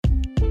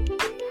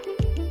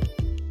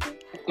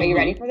Are you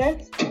ready for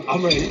this?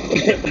 I'm ready.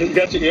 You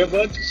got your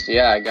earbuds?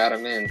 Yeah, I got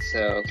them in,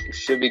 so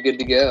should be good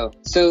to go.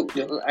 So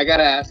I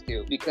gotta ask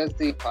you, because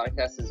the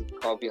podcast is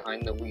called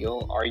Behind the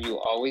Wheel, are you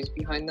always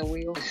behind the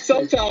wheel?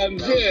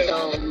 Sometimes, yeah.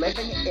 So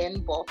living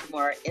in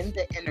Baltimore, in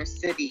the inner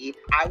city,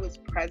 I was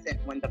present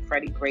when the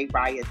Freddie Gray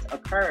riots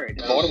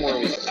occurred. Baltimore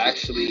was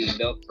actually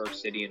the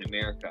first city in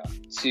America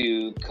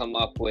to come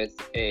up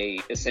with a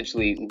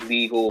essentially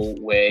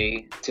legal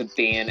way to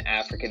ban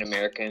African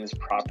Americans'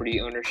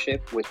 property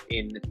ownership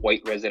within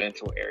white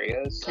residential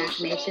areas.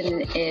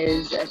 Machination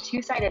is a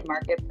two-sided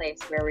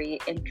marketplace where we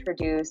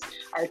introduce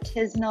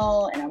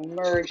artisanal and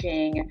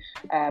emerging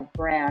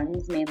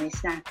brands, mainly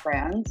snack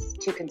brands,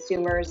 to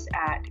consumers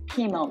at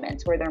key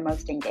moments where they're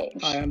most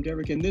engaged. Hi, I'm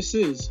Derek, and this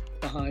is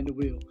Behind the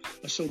Wheel,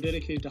 a show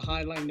dedicated to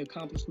highlighting the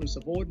accomplishments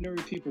of ordinary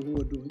people who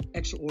are doing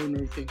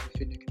extraordinary things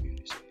within their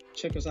communities.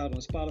 Check us out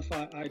on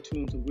Spotify,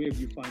 iTunes, or wherever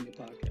you find your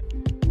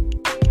podcast.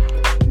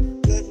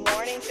 Good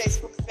morning,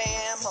 Facebook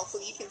fam.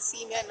 Hopefully you can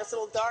see me. I know it's a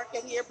little dark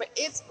in here, but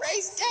it's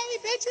race day,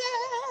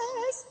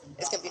 bitches.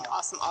 It's going to be an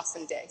awesome,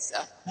 awesome day. So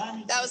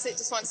that was it.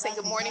 Just want to say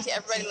good morning to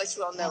everybody, let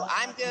you all know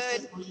I'm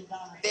good,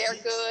 they're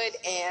good,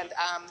 and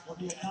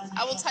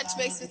I will touch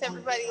base with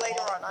everybody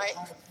later on, all right?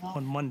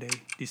 On Monday,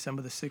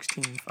 December the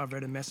 16th, I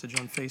read a message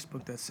on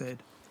Facebook that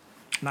said,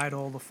 "Night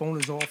all, the phone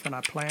is off and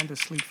I plan to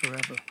sleep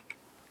forever."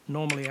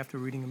 Normally, after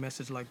reading a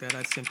message like that,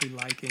 I'd simply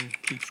like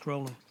and keep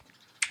scrolling.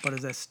 But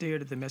as I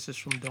stared at the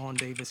message from Dawn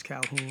Davis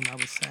Calhoun, I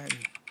was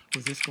saddened.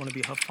 Was this going to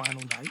be her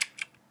final night?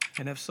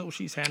 And if so,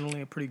 she's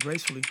handling it pretty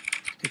gracefully.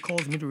 It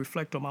caused me to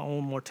reflect on my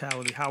own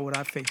mortality. How would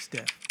I face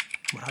death?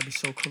 Would I be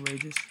so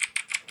courageous?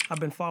 I've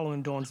been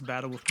following Dawn's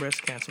battle with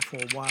breast cancer for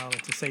a while,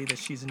 and to say that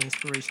she's an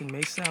inspiration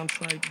may sound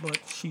trite, but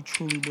she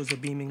truly was a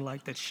beaming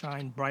light that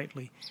shined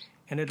brightly,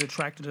 and it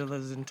attracted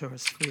others into her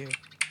sphere.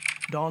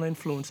 Dawn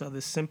influenced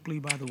others simply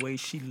by the way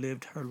she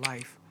lived her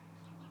life.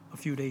 A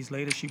few days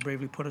later, she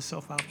bravely put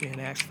herself out there and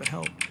asked for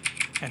help,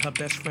 and her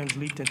best friends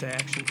leaped into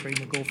action,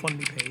 creating a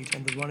GoFundMe page,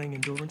 and the running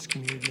endurance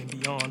community and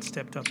beyond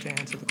stepped up to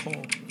answer the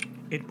call.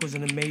 It was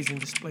an amazing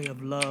display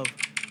of love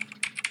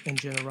and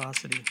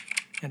generosity,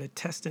 and a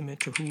testament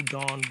to who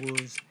Dawn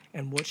was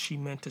and what she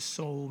meant to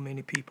so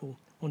many people.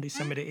 On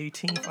December the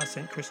 18th, I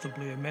sent Crystal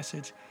Blair a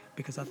message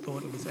because I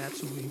thought it was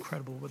absolutely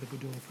incredible what they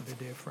were doing for their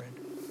dear friend.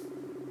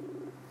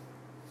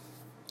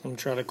 I'm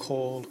trying to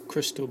call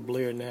Crystal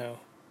Blair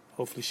now.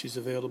 Hopefully she's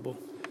available.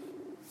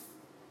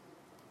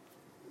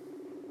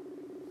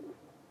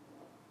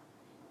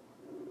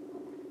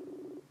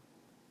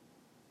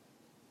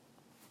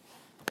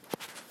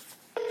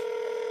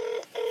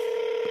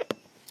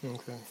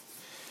 Okay.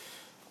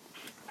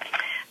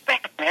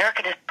 Bank of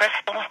America, this is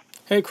Crystal.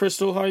 Hey,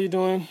 Crystal, how are you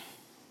doing?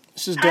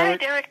 This is Hi,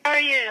 Derek. Derek. How are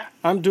you?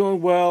 I'm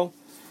doing well.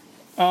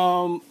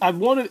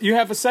 You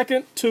have a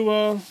second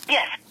to...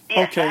 Yes,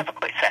 okay. I have a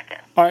quick second.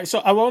 All right, so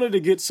I wanted to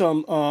get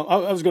some...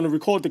 I was going to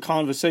record the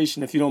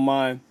conversation, if you don't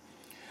mind.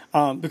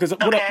 Because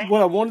Okay.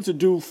 what I wanted to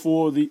do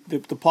for the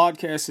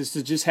podcast is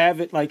to just have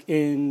it like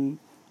in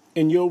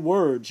your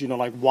words,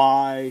 like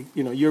why,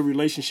 your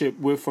relationship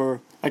with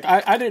her. Like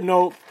I didn't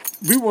know,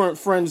 we weren't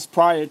friends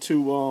prior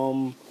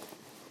to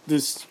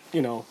this,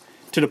 to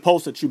the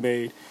post that you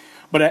made.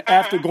 But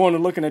after going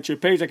and looking at your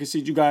page, I can see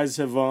you guys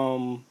have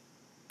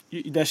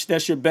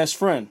that's your best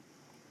friend.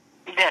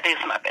 That is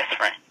my best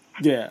friend.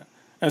 Yeah.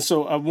 And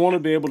so I want to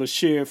be able to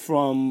share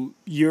from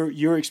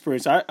your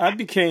experience. I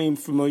became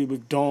familiar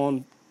with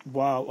Dawn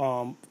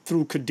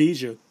through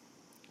Khadijah.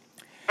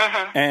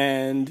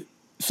 And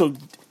so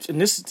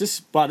this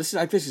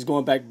is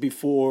going back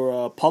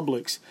before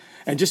Publix,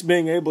 and just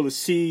being able to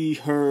see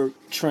her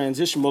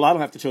transition. Well, I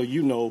don't have to tell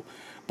you,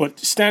 but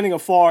standing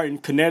afar in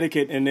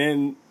Connecticut and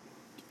then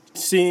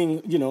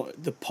seeing,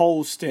 the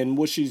post and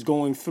what she's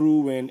going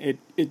through, and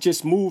it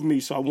just moved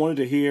me. So I wanted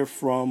to hear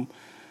from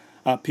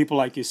people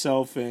like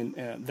yourself and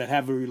that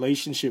have a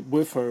relationship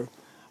with her.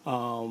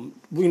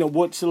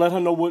 What to let her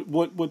know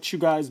what you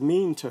guys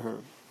mean to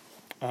her.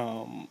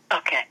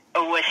 Okay.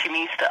 Or what she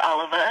means to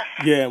all of us.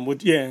 Yeah. I'm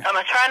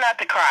gonna try not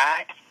to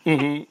cry.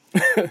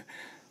 Mm-hmm.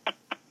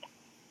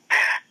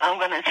 I'm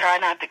gonna try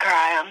not to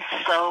cry. I'm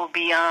so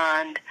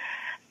beyond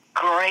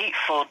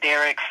grateful,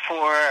 Derek,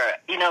 for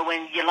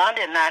when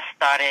Yolanda and I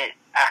started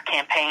our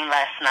campaign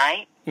last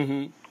night.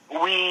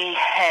 Mm-hmm. We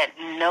had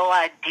no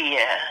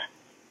idea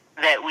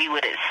that we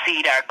would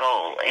exceed our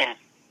goal in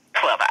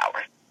 12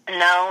 hours.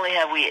 Not only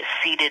have we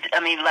exceeded,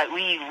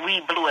 we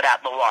blew it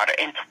out the water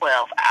in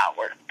 12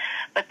 hours.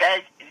 But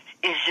that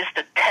is just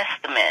a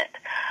testament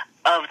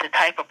of the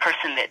type of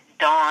person that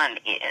Dawn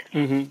is.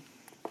 Mm-hmm.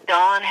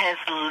 Dawn has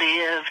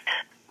lived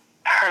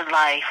her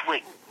life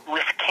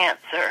with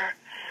cancer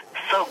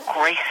so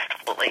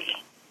gracefully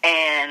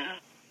and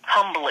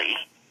humbly,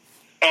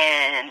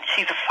 and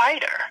she's a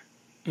fighter.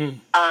 Mm.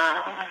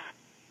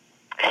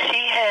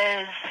 She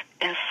has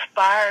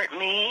inspired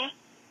me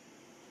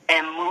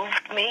and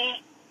moved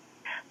me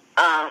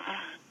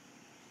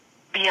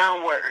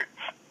beyond words.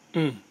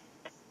 Mm.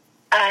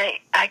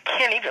 I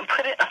can't even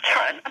put it. I'm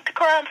trying not to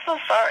cry. I'm so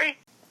sorry.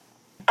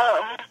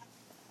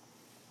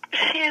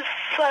 She is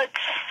such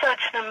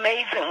such an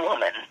amazing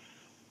woman.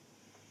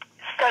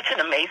 Such an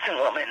amazing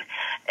woman.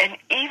 And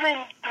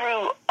even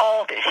through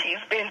all that she's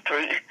been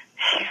through,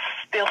 she's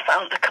still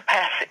found the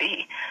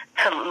capacity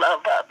to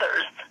love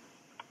others,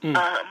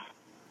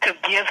 to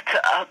give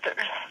to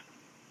others,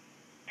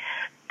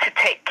 to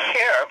take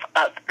care of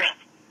others.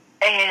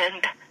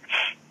 And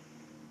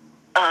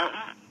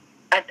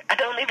I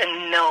don't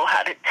even know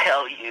how to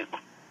tell you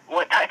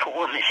what type of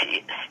woman she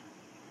is.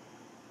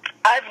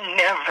 I've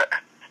never,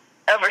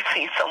 ever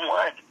seen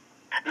someone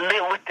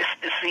live with this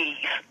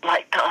disease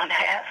like Dawn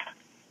has.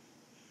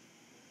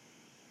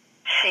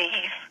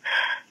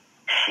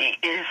 She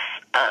is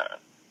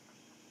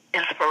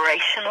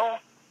inspirational,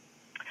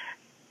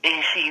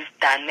 and she's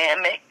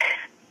dynamic,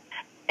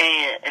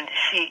 and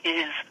she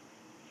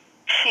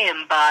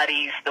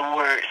embodies the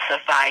word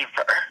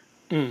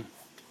survivor.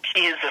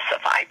 She is a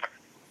survivor.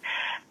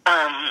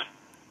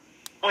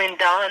 When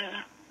Dawn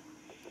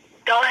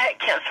had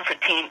cancer for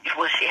 10,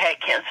 well, she had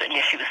cancer,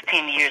 and she was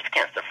 10 years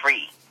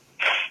cancer-free,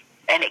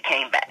 and it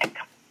came back.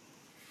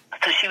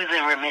 So she was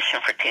in remission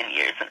for 10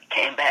 years, and it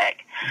came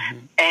back.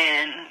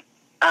 And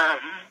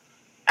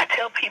I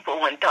tell people,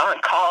 when Dawn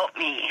called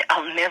me,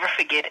 I'll never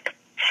forget it.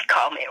 She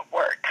called me at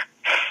work.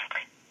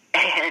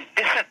 And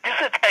this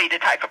will tell you the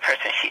type of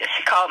person she is.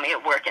 She called me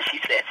at work, and she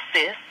said,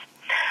 "Sis,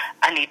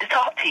 I need to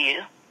talk to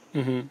you."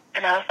 And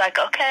I was like,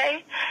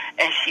 "Okay."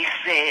 And she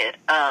said,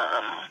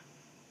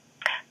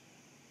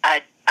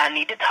 I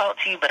need to talk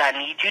to you, but I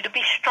need you to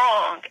be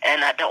strong,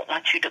 and I don't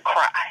want you to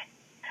cry.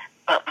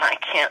 But my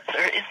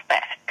cancer is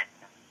back.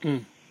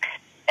 And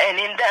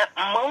in that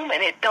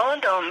moment, it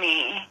dawned on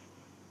me,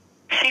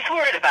 she's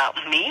worried about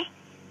me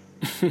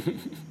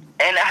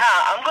and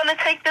how I'm going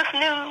to take this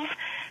news.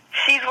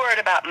 She's worried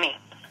about me.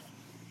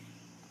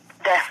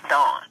 That's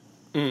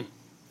Dawn.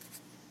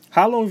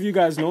 How long have you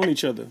guys known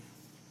each other?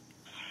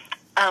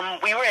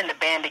 We were in the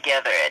band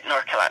together at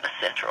North Carolina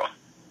Central.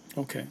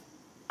 Okay.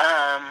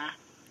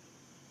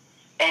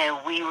 And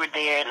we were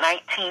there in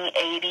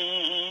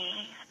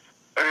 1980s,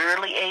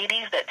 early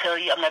 80s. That tell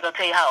you, I'm not going to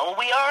tell you how old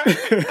we are.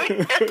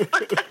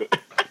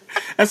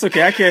 That's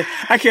okay.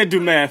 I can't do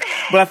math,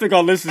 but I think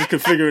our listeners can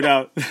figure it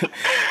out.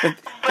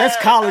 That's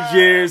college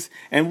years,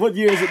 and what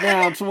year is it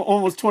now?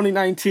 Almost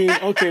 2019.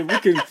 Okay, we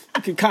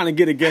can kind of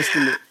get a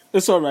guesstimate.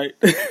 It's all right.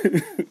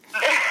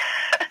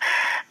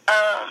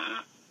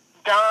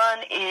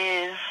 Dawn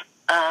is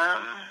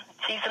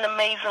she's an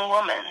amazing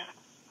woman.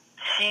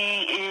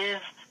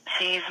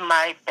 She's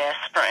my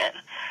best friend,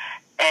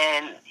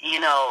 and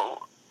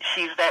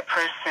she's that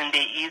person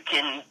that you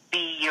can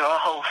be your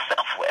whole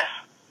self with,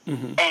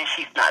 and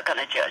she's not going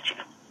to judge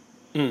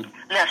you.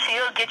 Now,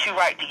 she'll get you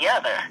right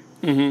together.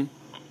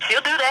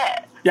 She'll do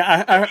that.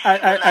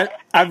 Yeah,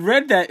 I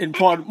read that in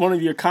one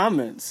of your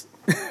comments.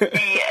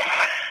 Yes.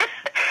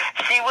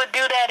 She would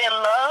do that in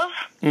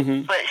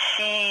love, but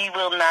she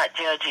will not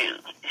judge you.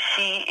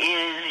 She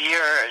is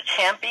your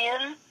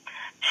champion.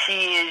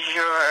 She is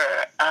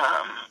your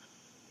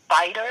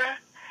fighter.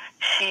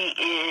 She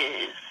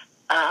is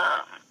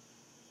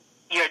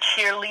your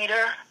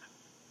cheerleader.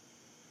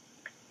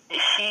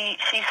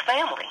 She's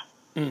family.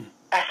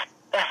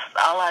 That's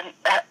all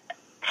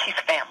she's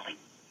family.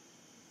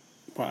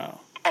 Wow.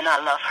 And I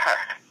love her.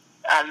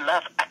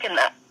 I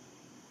cannot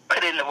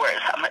put into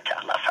words how much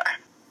I love her.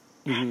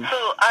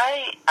 So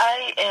I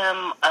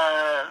am,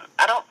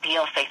 I don't be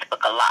on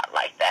Facebook a lot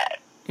like that.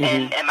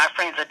 And my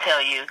friends will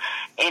tell you,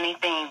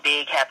 anything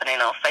big happening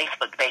on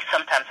Facebook, they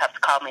sometimes have to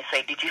call me and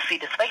say, "Did you see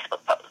this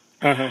Facebook post?"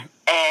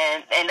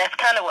 And that's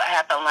kind of what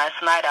happened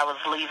last night. I was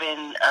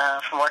leaving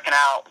from working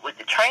out with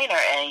the trainer,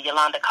 and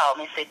Yolanda called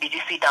me and said, "Did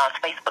you see Dawn's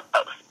Facebook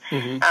post?"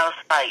 I was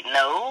like,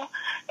 "No."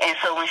 And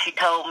so when she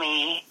told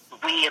me,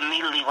 we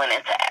immediately went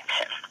into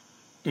action.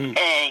 And,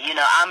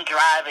 I'm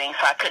driving,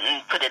 so I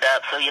couldn't put it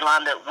up. So,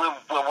 Yolanda,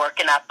 we're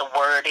working out the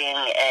wording,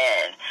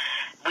 and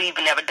we've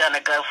never done a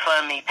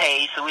GoFundMe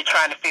page, so we're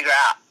trying to figure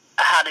out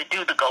how to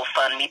do the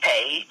GoFundMe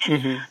page.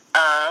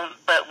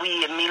 But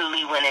we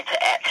immediately went into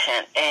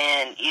action,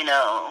 and,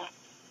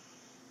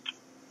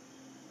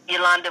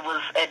 Yolanda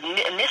was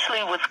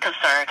initially was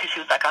concerned because she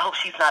was like, "I hope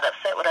she's not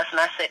upset with us." And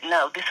I said,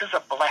 "No, this is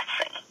a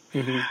blessing.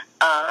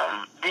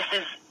 This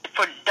is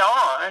for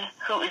Dawn,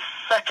 who is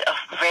such a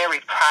very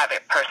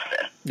private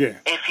person. Yeah.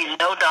 If you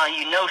know Dawn,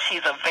 you know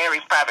she's a very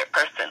private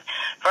person.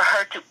 For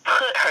her to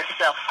put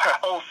herself, her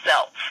whole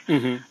self,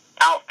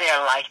 out there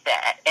like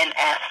that and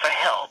ask for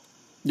help.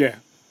 Yeah.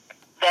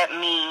 That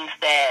means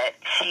that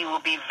she will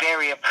be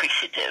very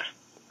appreciative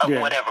of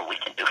whatever we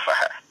can do for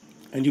her."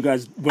 And you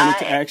guys went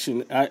into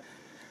action.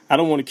 I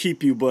don't want to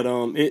keep you, but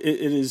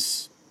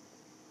it's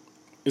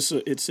a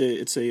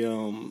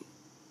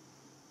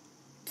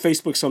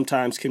Facebook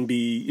sometimes can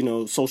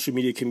be, social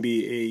media can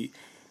be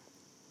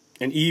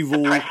an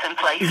evil, depressing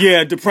place.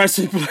 Yeah,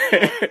 depressing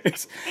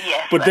place.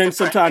 Yes, but then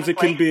sometimes it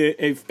can be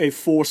a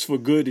force for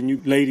good, and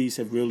you ladies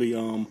have really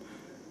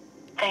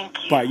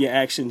thank you. By your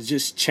actions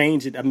just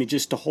change it. I mean,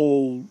 just the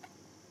whole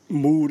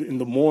mood in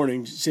the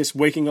morning, just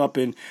waking up,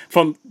 and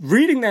from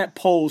reading that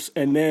post,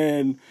 and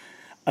then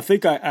I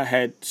think I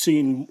had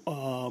seen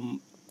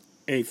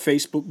a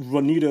Facebook,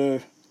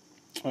 Juanita,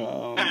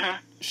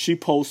 she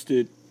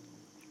posted,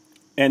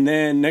 and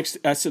then next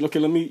I said, okay,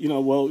 let me,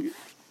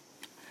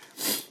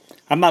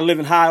 I'm not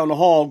living high on the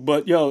hog,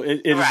 but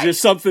it is Right.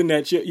 just something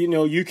that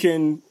you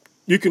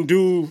can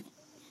do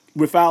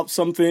without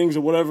some things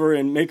or whatever,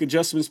 and make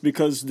adjustments,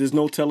 because there's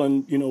no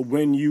telling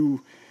when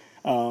you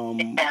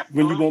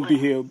won't be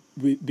here,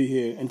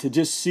 and to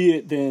just see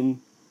it.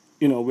 Then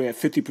we're at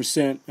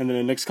 50%, and then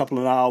the next couple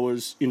of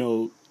hours,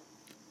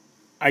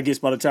 I guess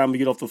by the time we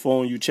get off the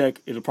phone, you check,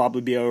 it'll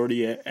probably be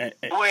already at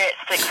We're at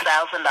 $6,000.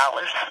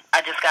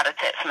 I just got a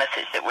text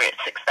message that we're at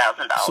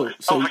 $6,000.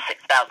 So- Over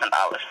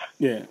 $6,000.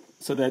 yeah.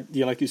 So that,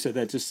 like you said,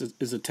 that just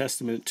is a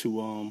testament to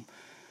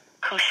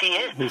Who she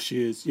is. who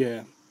she is.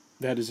 Yeah,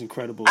 that is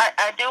incredible.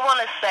 I do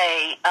want to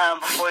say,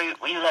 before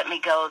you let me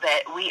go,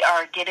 that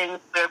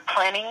we're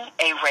planning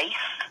a race,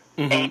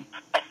 a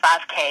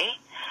 5K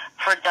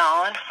for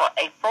Dawn for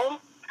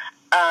April.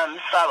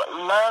 So I would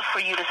love for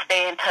you to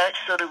stay in touch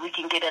so that we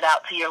can get it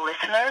out to your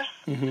listeners.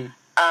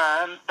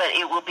 But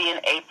it will be in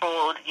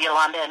April.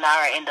 Yolanda and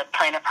I are in the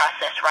planning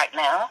process right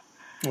now.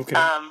 Okay.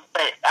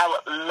 But I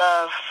would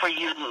love for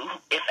you,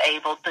 if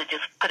able, to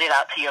just put it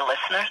out to your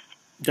listeners.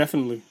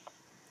 Definitely.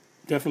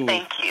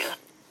 Thank you.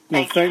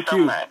 No, Thank you so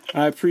much.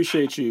 I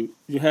appreciate you.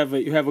 You have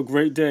a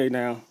great day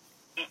now.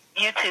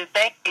 You too.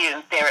 Thank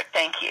you, Derek.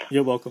 Thank you.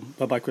 You're welcome.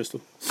 Bye-bye,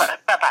 Crystal.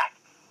 Bye-bye.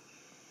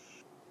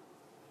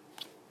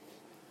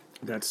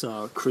 That's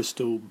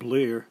Crystal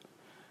Blair.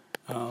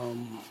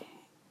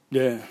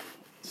 Yeah,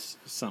 it's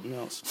something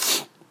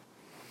else.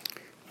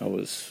 I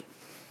was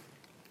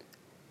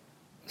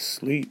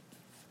asleep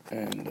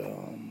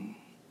and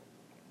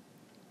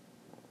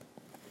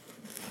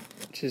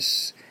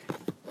just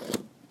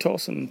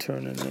tossing and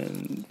turning,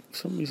 and for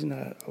some reason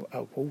I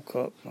woke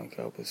up like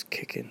I was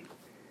kicking.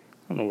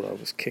 I don't know what I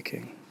was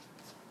kicking,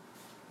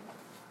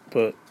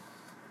 but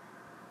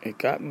it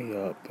got me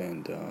up,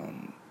 and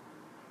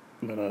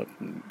went up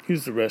and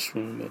used the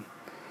restroom and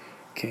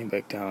came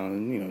back down,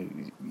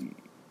 and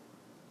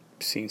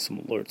seen some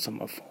alerts on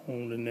my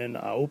phone, and then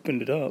I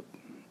opened it up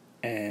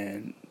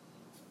and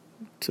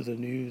to the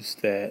news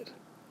that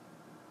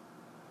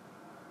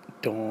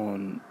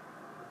Dawn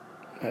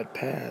had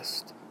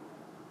passed.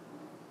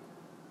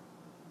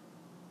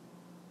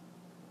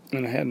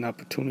 And I had an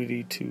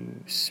opportunity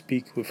to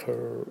speak with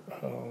her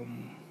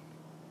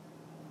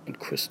and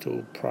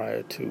Crystal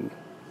prior to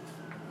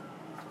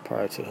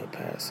her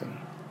passing.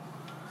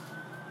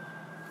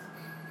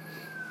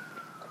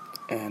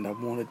 And I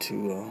wanted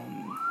to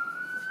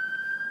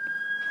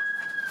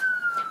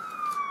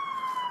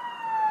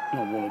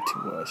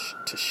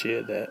to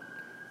share that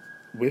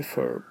with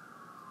her,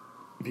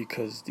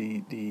 because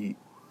the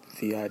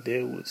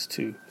idea was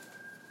to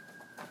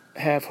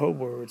have her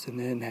words and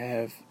then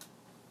have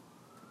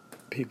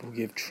people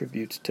give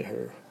tributes to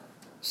her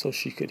so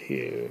she could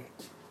hear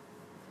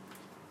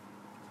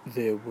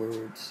their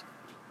words.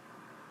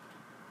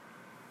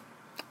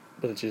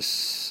 But it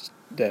just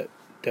that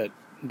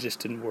just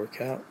didn't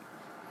work out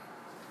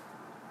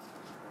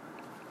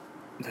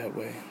that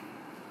way.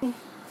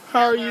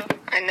 How are you?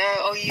 I know.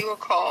 Oh, you a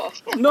call.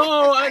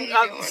 No, How you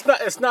doing?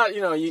 it's not.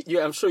 You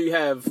I'm sure you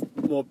have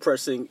more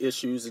pressing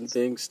issues and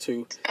things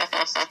to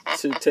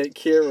take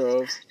care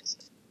of.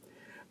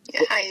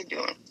 Yeah, how you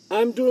doing?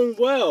 I'm doing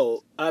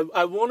well. I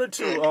wanted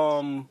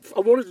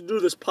to do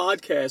this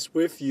podcast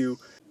with you.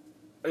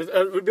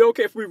 It would be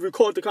okay if we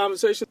record the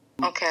conversation.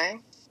 Okay.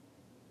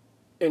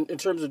 In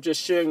terms of just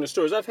sharing the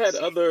stories, I've had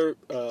other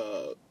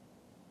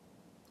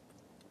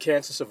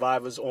cancer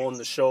survivors on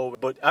the show,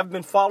 but I've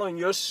been following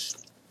your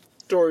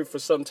story for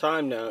some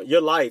time now.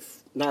 Your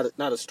life, not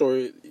a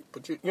story,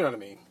 but you know what I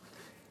mean.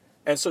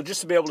 And so,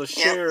 just to be able to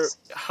share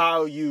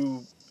how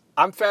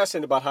I'm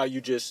fascinated about how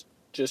you just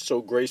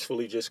so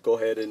gracefully just go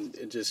ahead and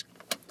just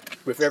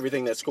with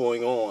everything that's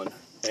going on,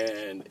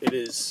 and it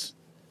is,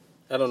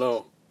 I don't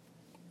know.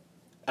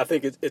 I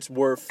think it's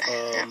worth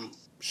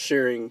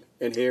sharing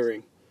and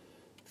hearing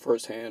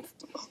firsthand.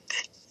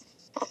 Okay.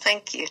 Well,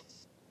 thank you.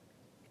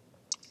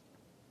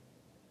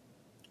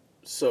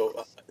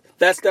 So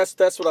that's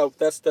what I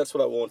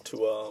want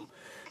to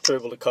be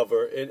able to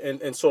cover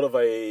in sort of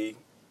a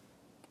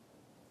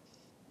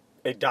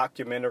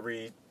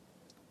documentary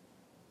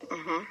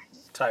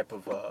type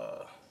of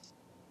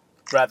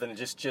rather than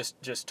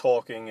just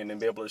talking, and then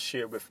be able to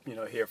share with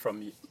hear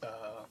from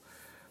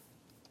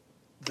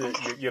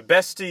your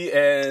bestie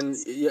and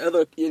your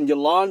other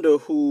Yolanda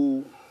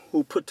who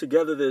put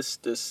together this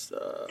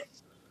the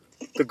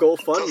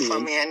GoFundMe.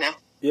 GoFundMe, I know.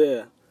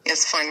 Yeah.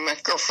 It's funny. My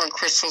girlfriend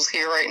Crystal's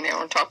here right now.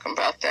 We're talking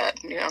about that.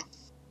 Yeah.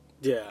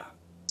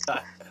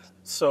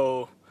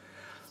 So,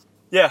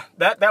 yeah,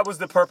 that was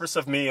the purpose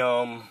of me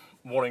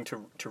wanting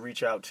to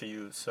reach out to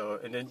you. So,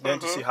 and then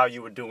to see how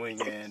you were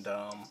doing, and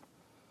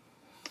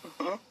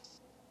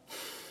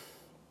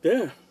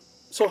yeah.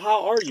 So,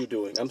 how are you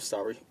doing? I'm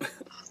sorry.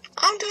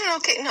 I'm doing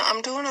okay. No,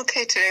 I'm doing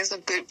okay. Today's a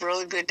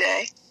really good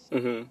day.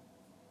 Mm-hmm.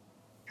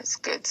 It's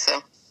good.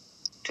 So,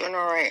 doing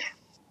all right.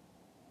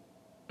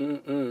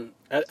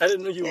 I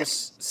didn't know you were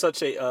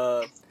such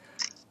a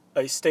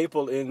a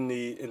staple in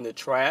the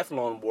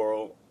triathlon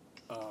world.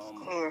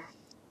 I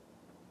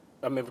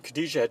remember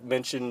Khadijah had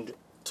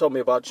told me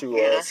about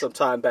you some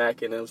time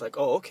back, and it was like,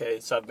 oh, okay.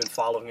 So I've been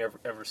following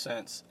ever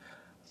since.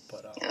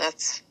 But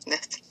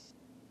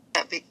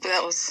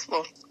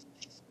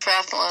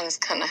triathlon is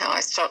kind of how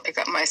I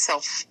got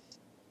myself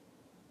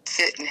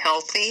fit and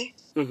healthy.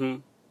 Mm-hmm.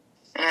 And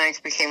I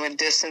became a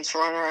distance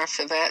runner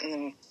after that, and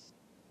then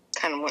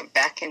kind of went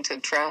back into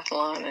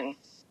triathlon. And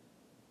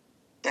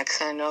next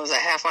thing I know, it was a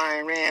half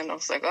Ironman. I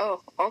was like,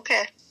 oh,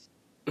 okay.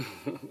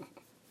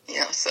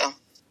 So.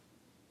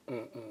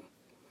 Mm-mm.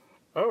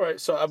 All right,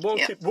 so I won't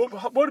keep.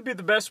 What would be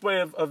the best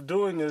way of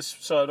doing this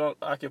so I don't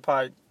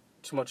occupy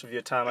too much of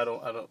your time? I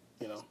don't.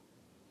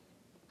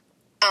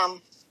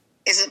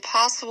 Is it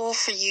possible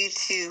for you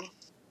to?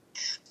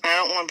 I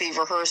don't want to be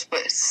rehearsed,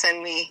 but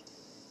send me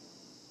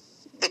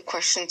the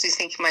questions you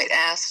think you might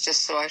ask,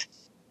 just so I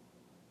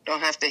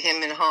don't have to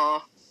hem and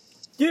haw.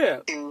 Yeah.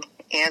 To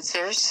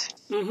answers.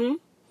 Mm-hmm.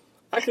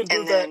 I can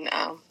do that.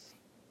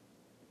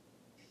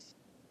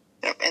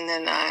 And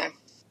then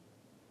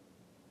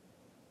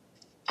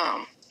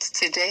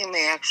today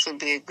may actually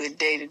be a good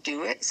day to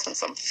do it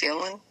since I'm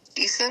feeling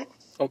decent.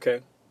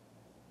 Okay.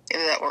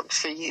 If that works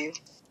for you.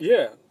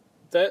 Yeah,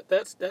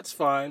 that's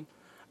fine.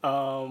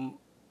 I'm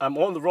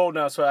on the road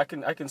now, so I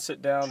can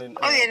sit down and.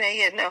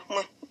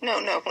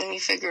 No. When you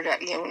figure it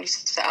out, when you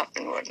stop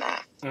and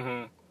whatnot.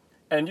 Mm-hmm.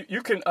 And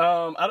you can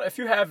if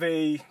you have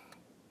a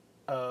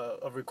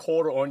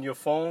recorder on your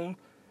phone,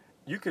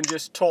 you can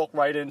just talk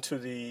right into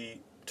the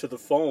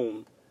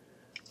phone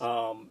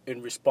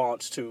in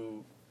response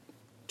to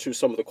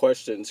some of the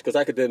questions, because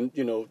I could then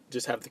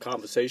just have the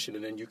conversation,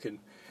 and then you can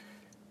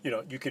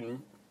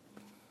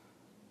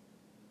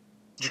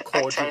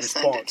record your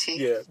response.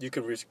 Yeah, you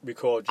can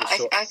record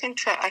your. I can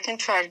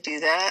try to do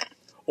that.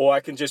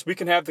 Or we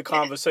can have the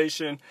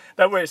conversation.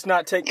 That way, it's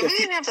not taking. We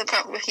can have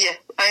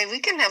we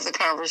can have the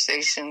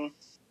conversation.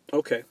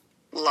 Okay.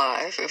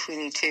 Live if we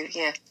need to.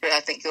 Yeah, but I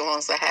think as long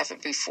as I have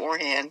it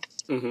beforehand,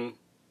 mm-hmm.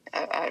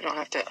 I don't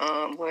have to.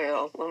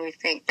 Let me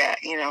think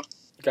back.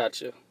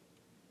 Gotcha.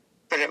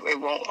 But it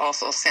won't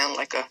also sound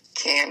like a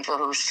canned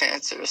rehearsed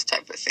answers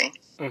type of thing.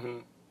 Mm-hmm.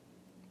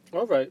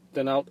 All right,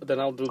 then I'll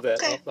do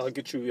that. Okay. I'll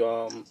get you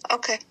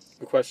okay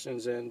the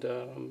questions, and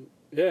and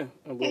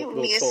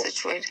we'll talk.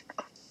 Situated.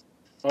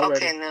 Alrighty.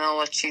 Okay, and then I'll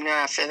let you know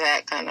after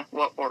that kind of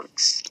what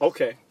works.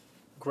 Okay,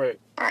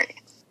 great. All right.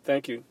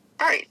 Thank you.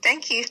 All right,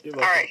 thank you. You're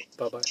All welcome. right.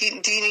 Bye-bye. Do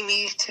you need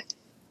me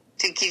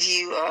to give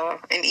you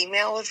an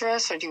email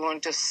address, or do you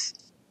want to just?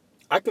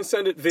 I can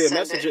send it via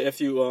Messenger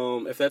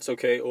if that's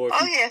okay, or.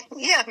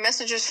 Yeah,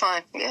 Messenger's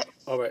fine. Yeah.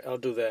 All right, I'll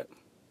do that.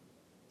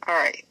 All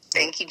right,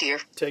 thank you, dear.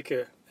 Take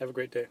care. Have a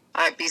great day.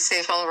 All right, be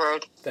safe on the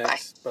road.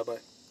 Thanks. Bye. Bye.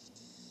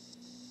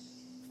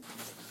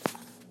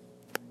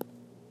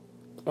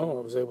 Oh,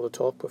 I was able to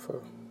talk with her.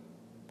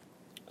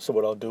 So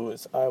what I'll do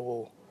is I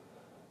will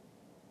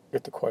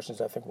get the questions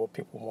I think what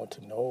people want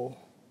to know,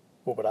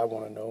 what would I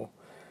want to know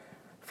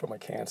from a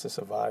cancer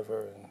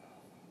survivor and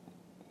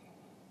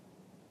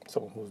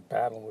someone who's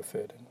battling with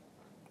it. And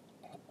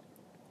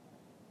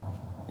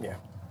yeah.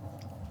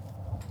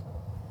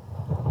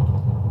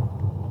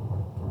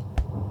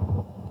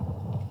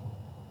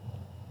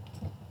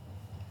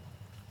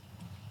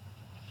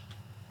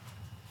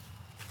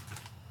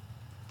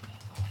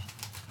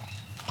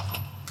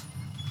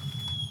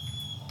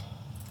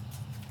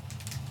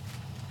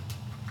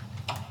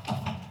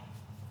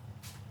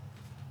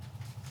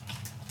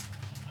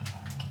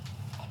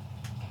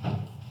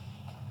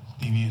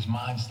 Devious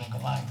minds think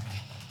alike.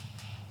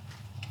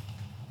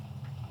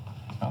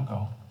 Don't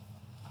go.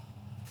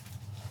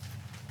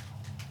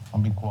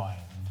 I'll be quiet.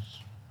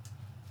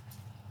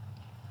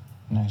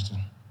 Nice to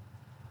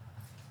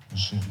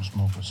sit and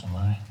smoke with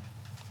somebody.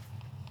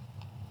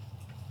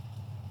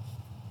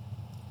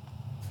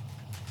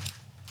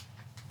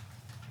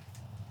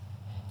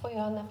 Were you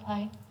on that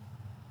plane?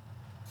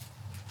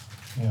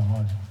 Yeah, I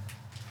was.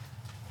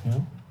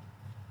 You?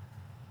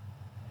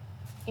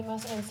 You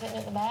must have been sitting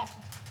at the back.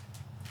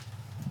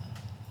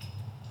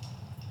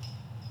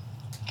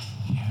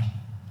 Yeah,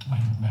 way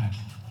in the back.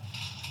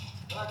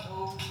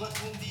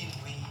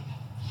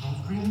 Don't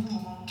scream no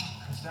more,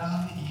 'cause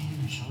down the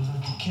ear shows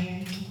like a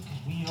cave,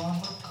 'cause we are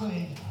but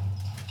clay.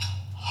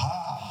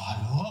 I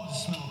love the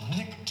smell of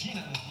nicotine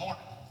in the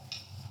morning.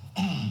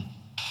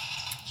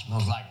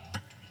 Smells like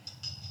victory.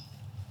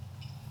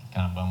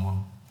 Can I bum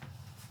one?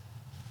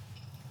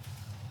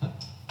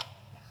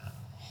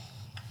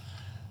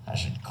 I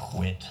should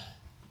quit.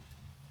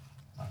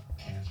 Not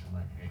cancer,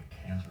 like I hate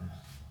cancer.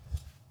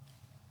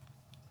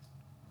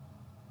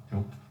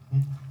 Nope.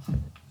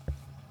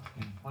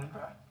 Plane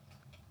crash?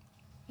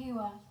 You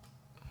are.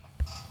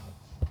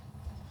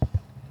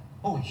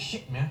 Holy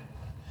shit, man.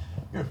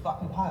 You're a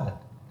fucking pilot.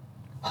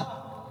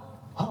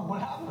 Huh,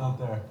 what happened out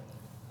there?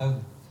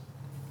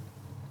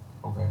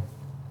 Okay.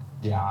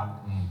 Yeah,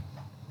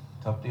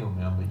 tough deal,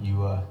 man, but you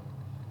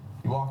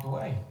walked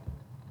away.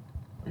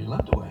 Or you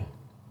limped away.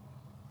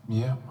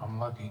 Yeah, I'm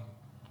lucky.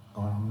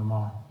 Going home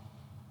tomorrow.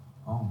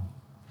 Home.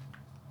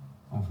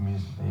 Home for me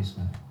is the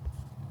basement.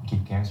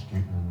 Keep cancer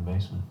treatment in the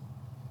basement.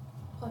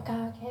 What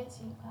kind of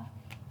cancer you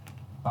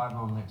got?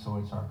 5-0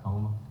 myxoid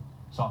sarcoma,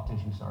 soft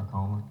tissue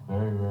sarcoma,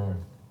 very rare.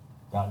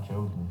 God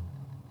chose me.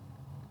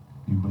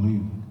 You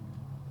believe it?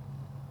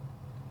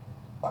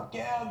 Fuck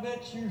yeah,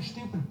 bitch, you're a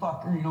stupid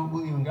fucker. You don't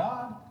believe in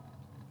God.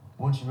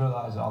 Once you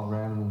realize all the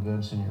random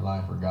events in your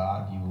life are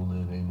God, you will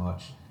live a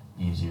much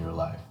easier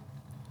life.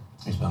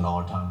 We spend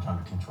all our time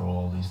trying to control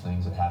all these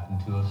things that happen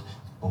to us.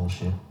 It's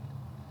bullshit.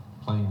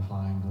 Plane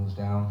flying goes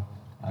down,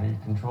 out of your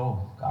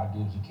control. God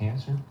gives you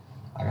cancer.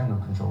 I got no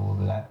control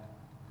over that.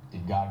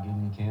 Did God give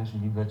me cancer?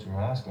 You bet your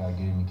ass God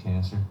gave me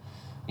cancer.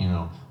 You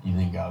know, you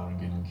think God would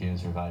have given me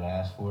cancer if I'd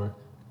asked for it?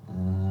 I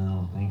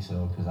don't think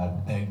so, because I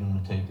begged him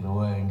to take it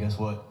away, and guess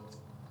what?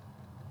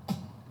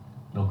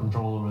 No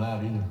control over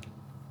that either.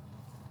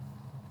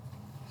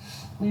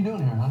 What are you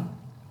doing here, honey?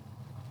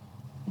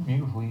 You're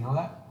beautiful, you know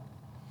that?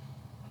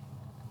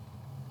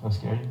 That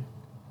scare you?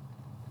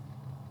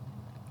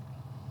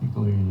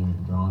 People are either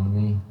drawn to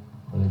me,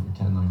 or they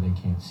pretend like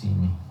they can't see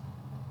me.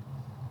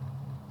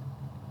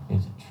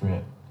 It's a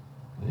trip.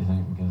 They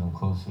think because I'm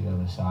close to the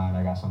other side,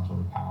 I got some sort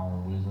of power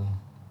or wisdom.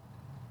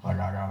 Like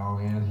I got all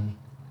the answers.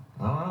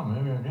 I don't know,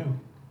 maybe I do.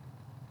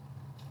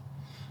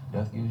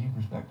 Death gives you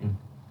perspective.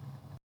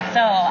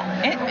 So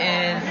it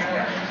is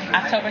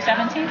October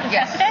 17th, is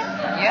that today?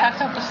 Yeah.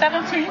 October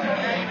 17th,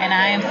 and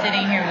I am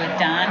sitting here with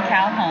Don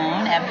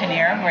Calhoun at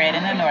Panera Bread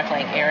in the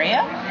Northlake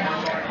area,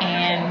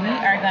 and we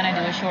are going to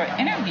do a short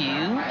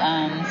interview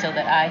so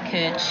that I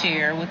could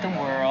share with the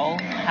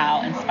world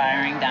how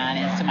inspiring Don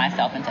is to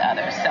myself and to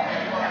others. So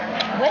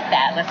with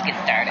that, let's get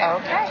started.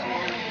 Okay.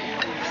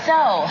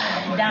 So,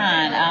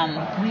 Don,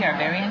 we are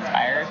very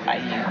inspired by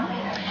you.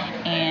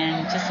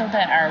 And just so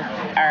that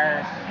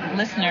our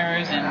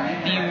listeners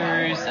and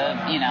viewers of,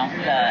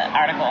 the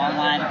article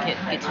online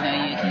get to know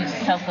you, can you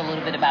just tell us a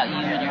little bit about you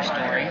and your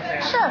story?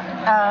 Sure.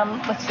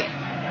 Let's see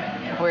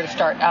where to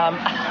start.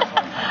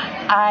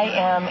 I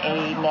am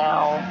a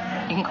now,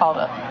 you can call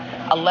it a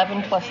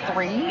 11 plus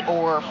 3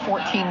 or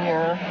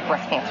 14-year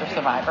breast cancer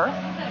survivor.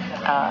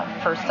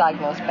 First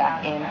diagnosed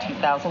back in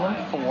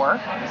 2004.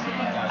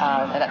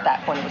 And at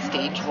that point it was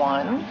stage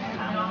 1.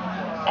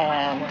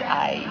 And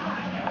I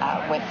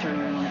went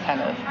through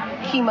kind of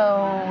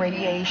chemo,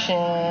 radiation,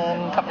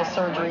 a couple of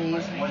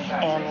surgeries,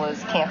 and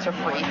was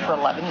cancer-free for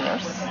 11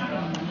 years.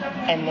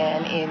 And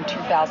then in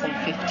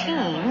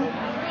 2015,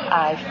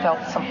 I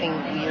felt something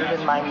weird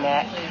in my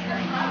neck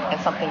and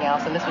something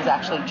else. And this was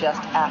actually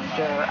just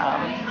after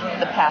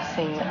the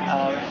passing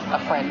of a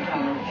friend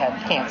who had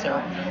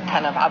cancer.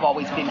 I've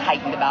always been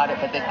heightened about it,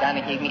 but that kind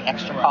of gave me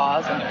extra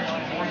pause.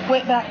 And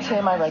went back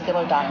to my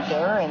regular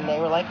doctor, and they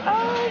were like,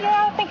 oh,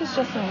 yeah, I think it's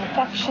just an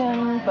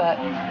infection, but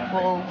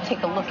we'll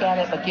take a look at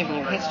it. But given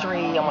your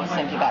history, I want to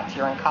send you back to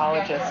your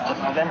oncologist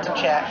just for them to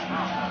check.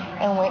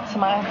 And went to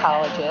my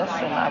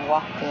oncologist, and I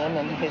walked in,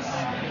 and his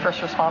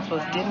first response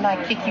was, didn't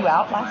I kick you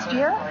out last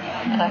year?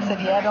 And I said,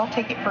 yeah, don't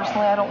take it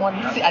personally. I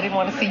didn't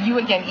want to see you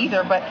again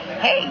either, but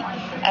hey.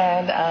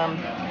 And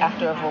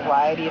after a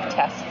variety of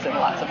tests and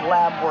lots of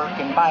lab work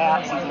and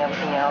biopsies and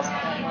everything else,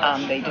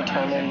 they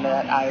determined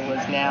that I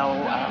was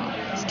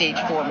now stage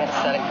 4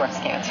 metastatic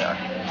breast cancer.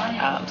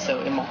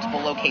 So in multiple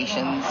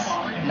locations,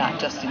 not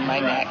just in my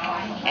neck.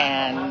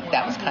 And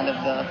that was kind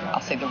of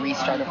the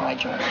restart of my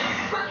journey.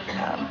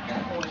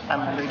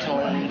 I'm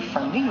originally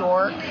from New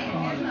York,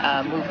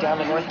 moved down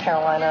to North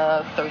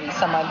Carolina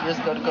 30-some-odd years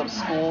ago to go to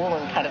school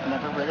and kind of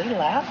never really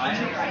left.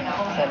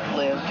 I've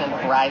lived in a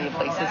variety of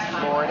places,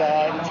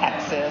 Florida and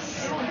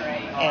Texas,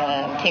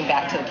 and came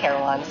back to the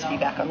Carolinas to be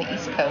back on the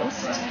East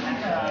Coast.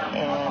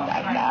 And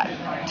I've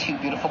got 2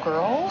 beautiful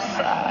girls,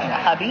 and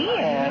a hubby,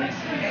 and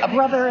a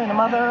brother and a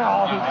mother,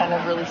 all who kind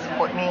of really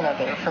support me and are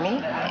there for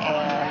me.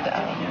 And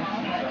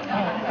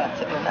that's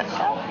it in a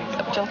nutshell. Is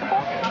that what you're looking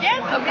for?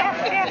 Yes, okay.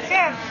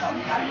 Yes.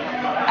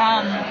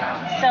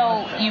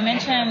 So you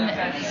mentioned,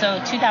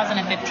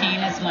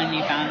 2015 is when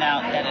you found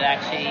out that it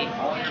actually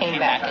came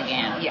back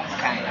again. Yes.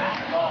 Okay.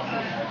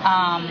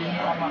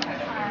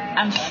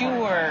 I'm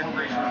sure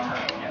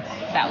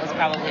that was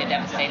probably a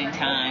devastating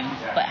time,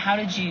 but how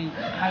did you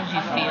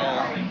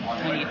feel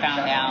when you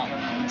found out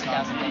in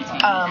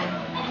 2015?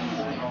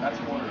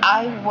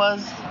 I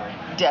was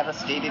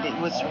devastated. It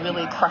was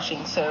really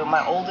crushing. So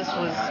my oldest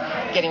was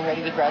getting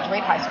ready to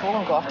graduate high school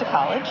and go off to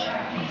college.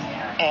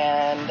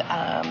 And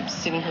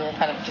sitting here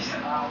kind of just,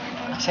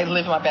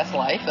 living my best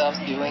life that I was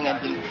doing.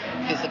 I'd been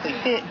physically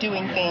fit,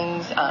 doing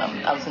things.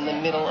 I was in the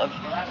middle of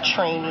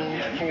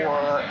training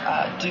for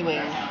doing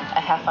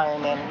a half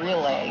Ironman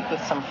relay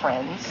with some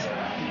friends.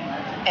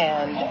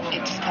 And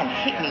it just kind of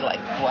hit me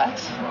like,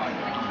 what?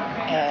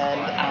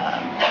 And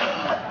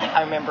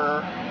I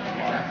remember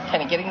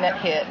kind of getting that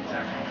hit,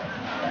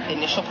 the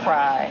initial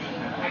cry,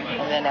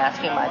 and then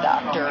asking my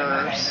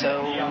doctor,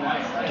 so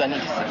do I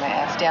need to sit my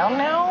ass down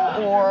now,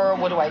 or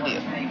what do I do?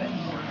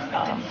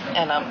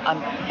 And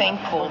I'm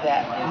thankful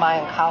that my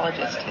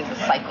oncologist is a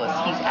cyclist.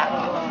 He's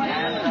active.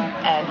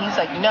 And he's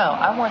like, no,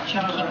 I want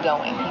you to keep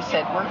going. He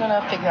said, we're going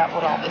to figure out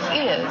what all this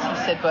is. He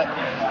said, but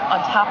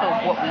on top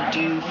of what we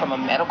do from a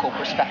medical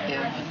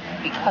perspective,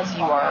 because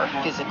you are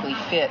physically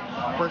fit,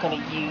 we're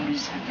going to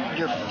use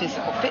your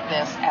physical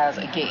fitness as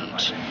a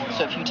gauge.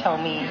 So if you tell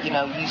me, you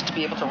used to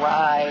be able to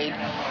ride,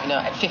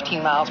 at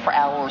 15 miles per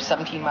hour or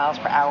 17 miles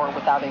per hour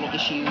without any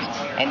issues,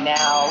 and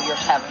now you're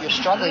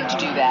struggling to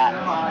do that,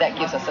 that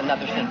gives us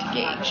another thing to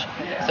gauge.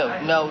 So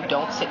no,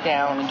 don't sit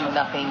down and do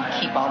nothing,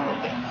 keep on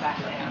moving.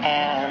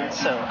 And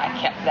so I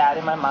kept that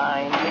in my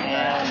mind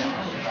and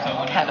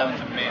kind of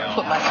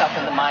put myself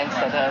in the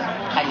mindset of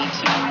I need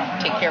to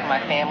take care of my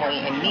family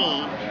and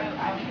me,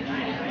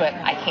 but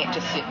I can't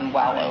just sit and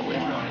wallow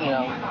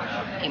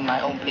in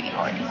my own pity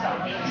party.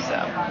 So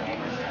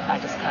I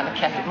just kind of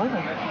kept it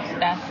moving.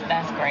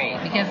 That's great,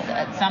 because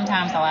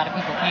sometimes a lot of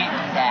people can't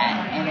do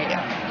that, and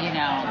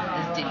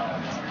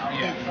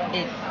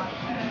it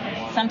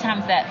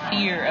sometimes that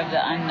fear of the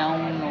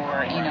unknown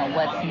or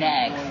what's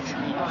next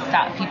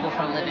stop people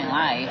from living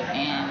life,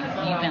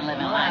 and you've been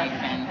living life.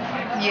 And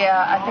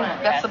yeah, I think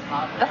that's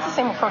the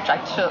same approach I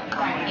took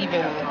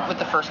even with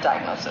the first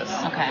diagnosis.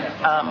 Okay.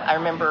 I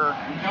remember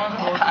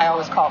I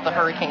always call it the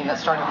hurricane that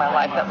started my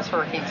life. That was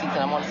hurricane season.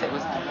 I want to say it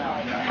was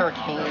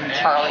Hurricane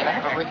Charlie, and I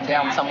have it written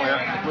down somewhere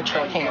which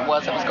hurricane it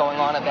was that was going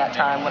on at that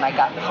time when I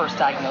got the first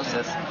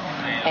diagnosis.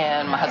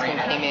 And my husband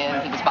came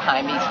in, he was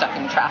behind me, stuck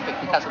in traffic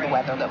because of the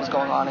weather that was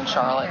going on in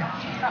Charlotte.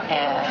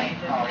 And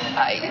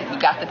we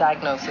got the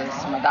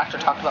diagnosis. My doctor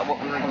talked about what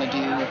we were going to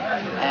do.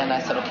 And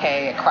I said,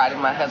 okay. I cried in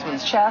my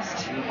husband's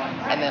chest.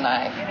 And then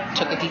I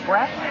took a deep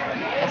breath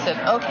and said,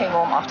 okay,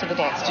 well, I'm off to the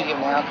dance studio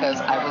now because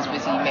I was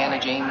busy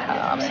managing.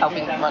 I was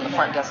helping run the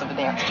front desk of the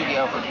dance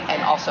studio.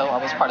 And also I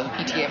was part of the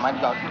PTA at my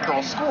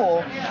girls'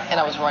 school. And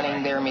I was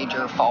running their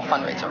major fall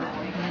fundraiser.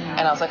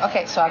 And I was like,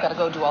 okay, so I got to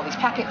go do all these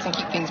packets and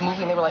keep things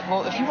moving. They were like,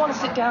 well, if you want to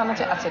sit down, I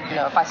said,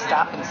 no, if I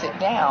stop and sit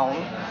down,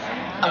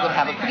 I'm going to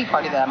have a pity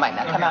party that I might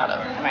not come out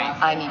of. Right.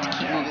 I need to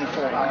keep moving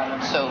forward.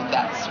 So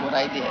that's what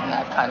I did. And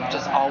I've kind of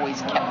just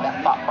always kept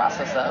that thought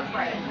process of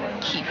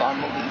keep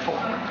on moving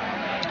forward.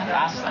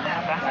 That's awesome.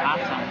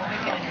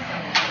 Yeah.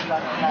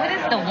 What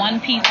is the one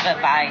piece of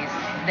advice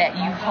that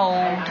you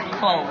hold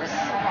close,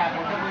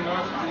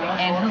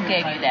 and who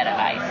gave you that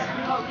advice?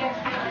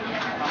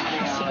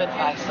 Piece of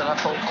advice that I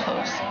hold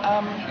close.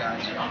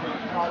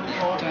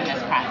 During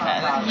this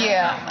process.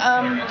 Yeah.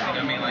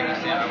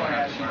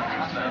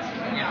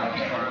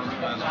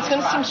 It's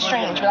going to seem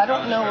strange, but I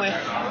don't know if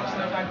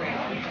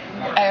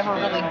I ever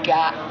really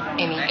got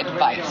any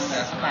advice.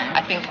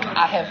 I think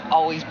I have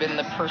always been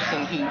the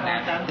person who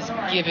has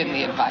given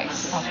the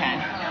advice.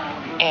 Okay.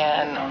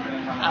 And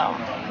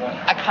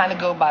I kind of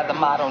go by the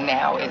motto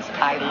now is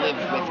I live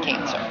with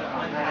cancer.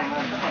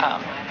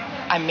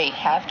 I may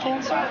have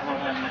cancer,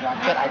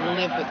 but I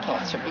live with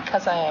cancer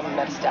because I am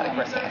metastatic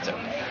breast cancer.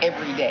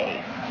 Every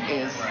day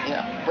is,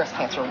 Breast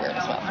Cancer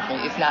Awareness Month. I mean,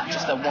 it's not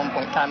just a one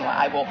point time.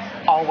 I will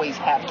always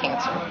have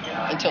cancer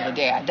until the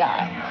day I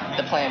die.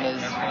 The plan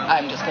is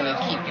I'm just going to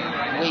keep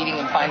waiting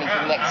and finding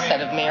the next set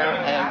of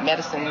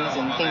medicines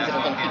and things that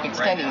are going to keep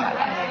extending my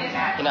life.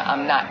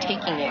 I'm not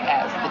taking it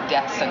as the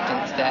death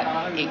sentence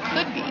that it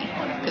could be.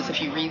 Because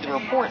if you read the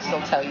reports,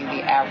 they'll tell you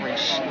the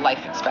average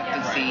life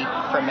expectancy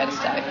for a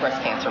metastatic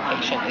breast cancer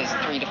patient is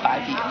 3 to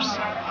 5 years.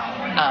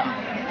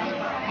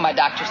 My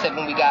doctor said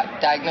when we got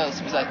diagnosed,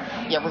 he was like,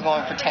 yeah, we're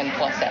going for 10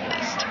 plus at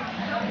least.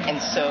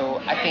 And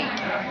so I think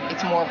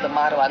it's more of the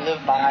motto I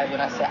live by when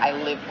I say I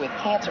live with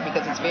cancer,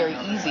 because it's very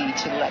easy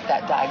to let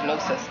that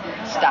diagnosis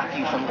stop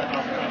you from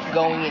living,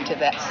 going into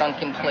that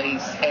sunken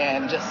place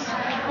and just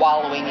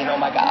wallowing in, oh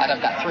my God,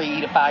 I've got 3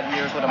 to 5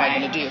 years, what am I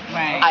going to do?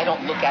 Right. I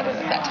don't look at it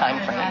at that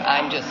time frame.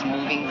 I'm just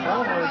moving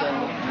forward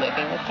and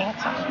living with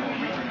cancer.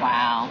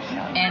 Wow.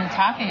 And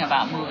talking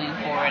about moving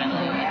forward and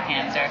living with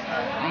cancer,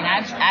 I mean,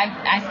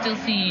 I still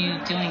see you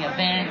doing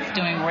events,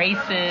 doing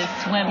races,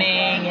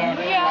 swimming, and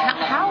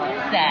how is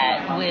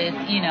that with,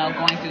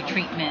 going through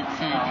treatments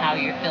and how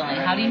you're feeling?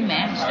 How do you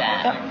manage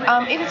that?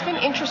 It has been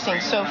interesting.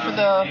 So for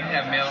the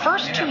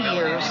first 2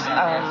 years,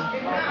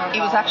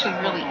 it was actually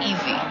really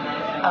easy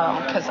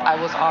because I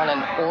was on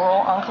an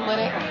oral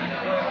oncolytic.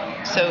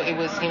 So it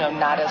was,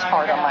 not as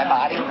hard on my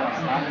body.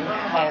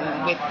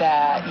 And with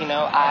that,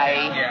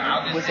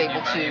 I was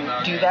able to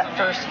do that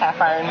first half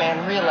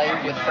Ironman relay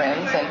with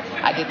friends, and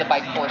I did the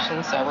bike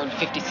portion, so I rode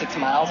 56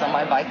 miles on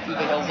my bike through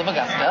the hills of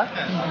Augusta.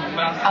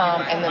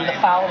 And then the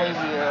following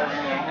year,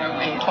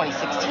 in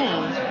 2016,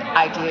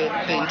 I did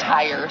the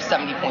entire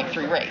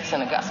 70.3 race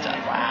in Augusta.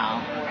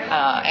 Wow.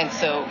 And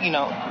so,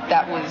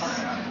 that was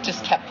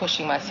just kept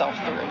pushing myself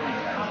through.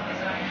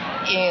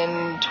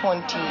 In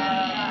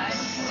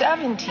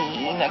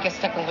 2017, I guess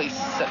technically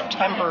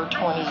September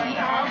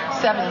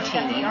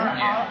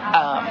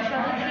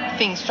 2017,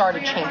 things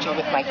started changing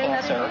with my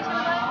cancer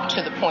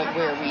to the point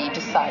where we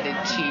decided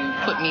to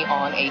put me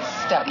on a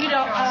study.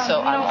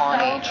 So I'm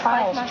on a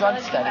trials drug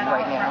study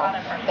right now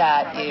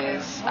that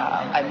is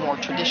a more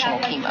traditional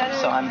chemo.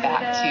 So I'm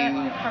back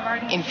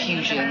to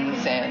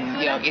infusions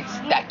and, it's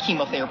that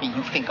chemotherapy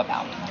you think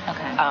about.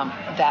 Okay.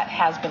 That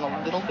has been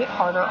a little bit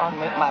harder on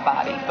my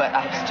body, but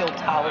I've still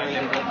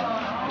tolerated it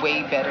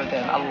way better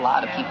than a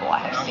lot of people I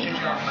have seen.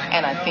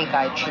 And I think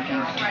I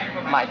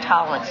attribute my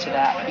tolerance to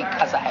that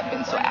because I have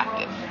been so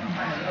active.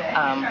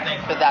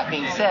 But that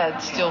being said,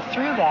 still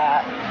through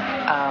that,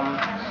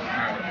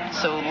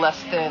 so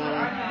less than,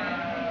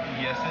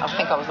 I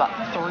think I was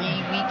about 3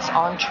 weeks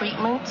on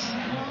treatment.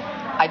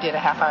 I did a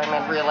half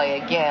Ironman relay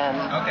again,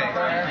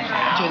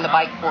 doing the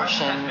bike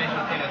portion,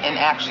 and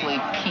actually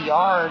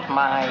PR'd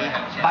my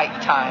bike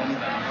time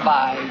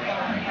by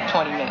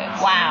 20 minutes.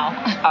 Wow.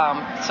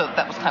 So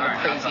that was kind of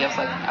crazy. I was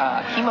like,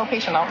 chemo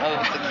patient, I don't know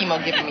if the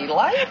chemo giving me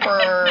life or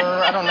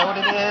I don't know what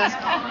it is.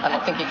 I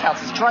don't think it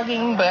counts as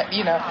drugging, but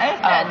you know.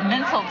 It's that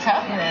mental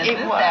toughness.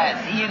 It was. That,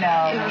 you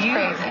know. It was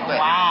crazy. But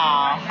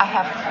wow. I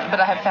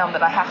have found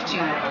that I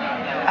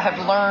have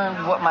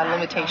learned what my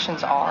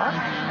limitations are.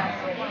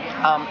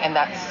 And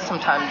that's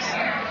sometimes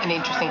an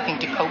interesting thing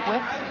to cope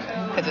with,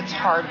 because it's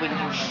hard when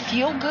you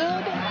feel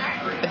good,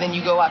 but then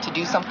you go out to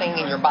do something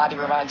and your body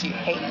reminds you,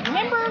 hey,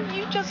 remember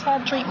you just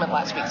had treatment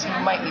last week, so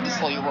you might need to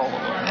slow your roll a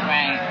little bit.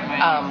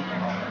 Right.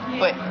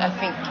 But I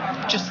think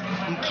just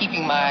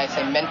keeping my,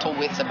 say, mental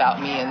wits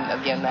about me, and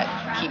again,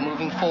 that keep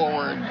moving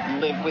forward,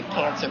 live with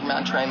cancer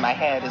mantra in my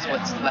head is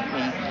what's let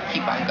me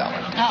keep on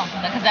going. Oh,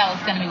 because that was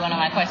going to be one of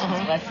my questions.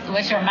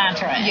 What's your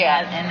mantra?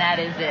 Yeah. And that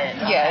is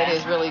it. Okay. Yeah, it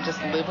is really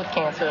just live with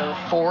cancer.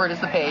 Forward is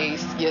the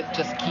pace.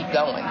 Just keep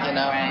going, you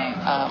know.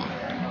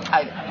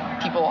 Right.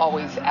 People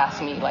always ask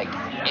me, like,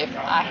 if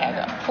I had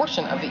a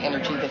portion of the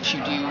energy that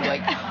you do,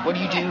 like, what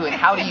do you do and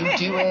how do you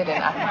do it?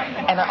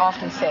 And I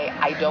often say,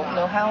 I don't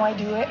know how I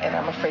do it, and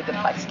I'm afraid that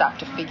if I stop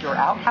to figure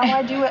out how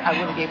I do it, I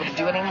wouldn't be able to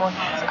do it anymore,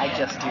 so I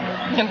just do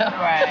it, you know?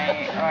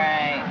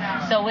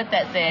 Right. So with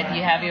that said,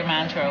 you have your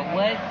mantra.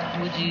 What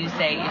would you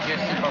say is your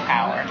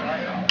superpower?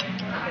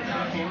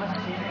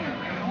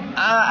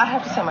 I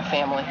have to say my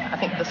family. I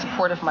think the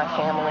support of my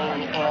family,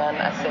 and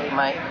I say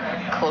my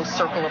close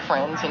circle of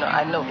friends. You know,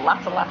 I know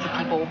lots and lots of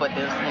people, but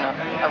there's, you know,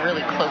 a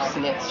really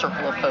close-knit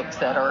circle of folks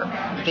that are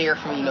there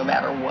for me no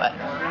matter what.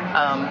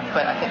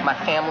 But I think my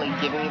family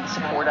giving me the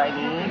support I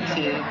need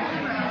to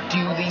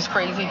do these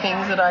crazy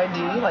things that I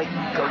do, like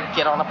go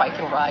get on a bike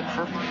and ride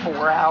for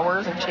 4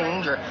 hours and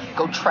change, or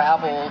go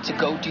travel to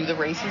go do the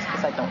races,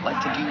 because I don't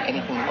like to do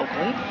anything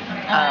locally.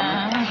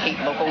 I hate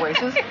local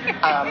races.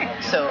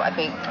 So I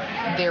think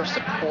their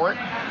support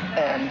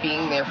and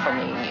being there for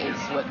me is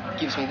what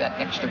gives me that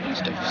extra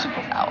boost of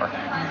superpower.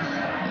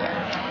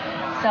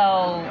 Yeah.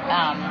 So,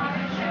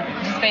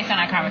 just based on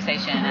our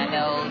conversation, I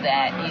know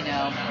that, you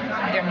know,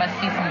 there must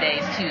be some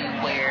days too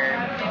where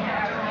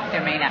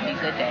there may not be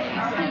good days.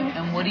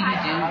 And what do you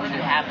do when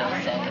you have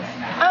those days?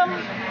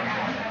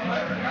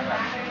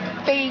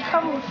 They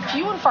come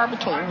few and far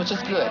between, which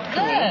is good.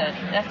 Good.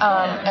 That's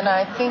good. And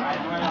I think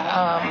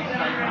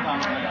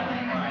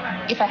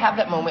if I have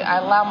that moment, I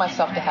allow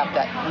myself to have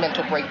that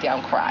mental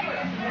breakdown cry.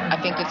 I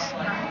think it's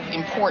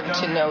important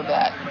to know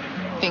that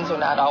things are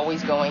not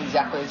always going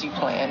exactly as you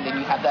planned, and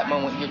you have that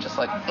moment you're just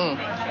like,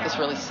 this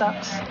really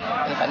sucks.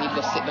 And if I need to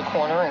go sit in a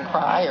corner and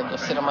cry, or go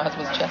sit on my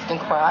husband's chest and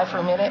cry for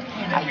a minute,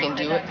 I can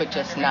do it, but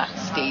just not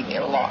stay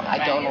there long. I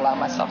don't allow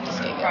myself to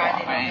stay there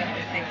long.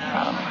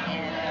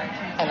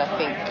 And I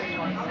think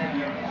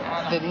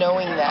the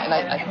knowing that, and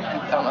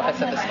I don't know if I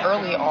said this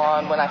early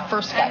on, when I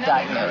first got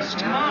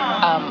diagnosed,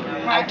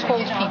 I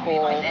told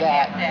people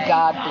that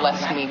God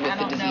blessed me with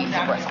the disease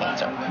of breast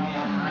cancer.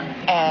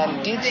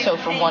 And did so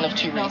for one of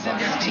two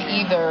reasons: to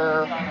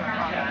either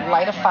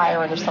light a fire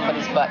under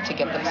somebody's butt to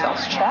get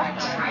themselves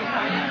checked,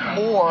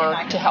 or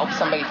to help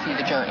somebody through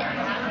the journey.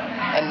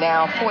 And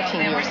now,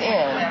 14 years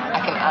in,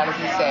 I can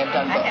honestly say I've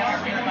done both.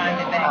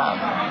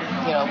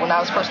 You know, when I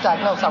was first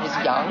diagnosed, I was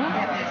young,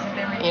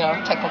 you know,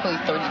 technically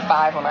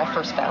 35 when I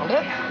first found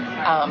it.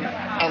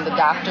 And the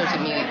doctors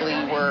immediately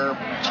were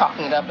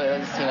chalking it up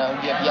as, you know,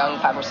 you have young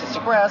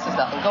fibrocystic breast, there's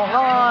nothing going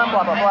on,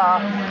 blah, blah,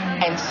 blah.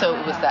 And so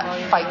it was that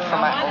fight for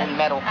my own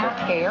medical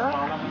care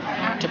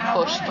to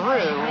push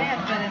through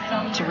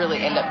to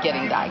really end up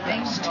getting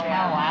diagnosed. Oh,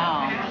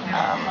 wow.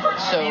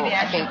 So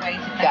I think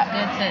that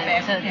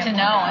good to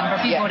know and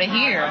for people to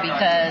hear,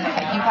 because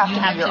you have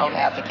to be your own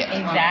advocate.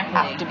 Exactly.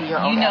 You have to be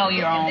your own advocate. You know advocate.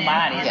 your own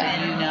body, Yeah.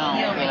 so you know.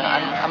 You know,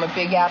 I'm a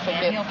big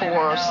advocate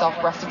for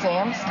self-breast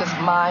exams, because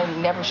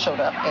mine never showed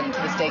up, and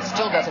to this day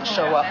still doesn't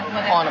show up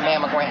on a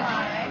mammogram.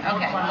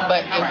 Okay.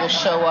 But it will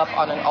show up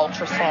on an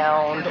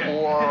ultrasound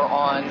or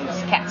on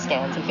CAT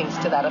scans and things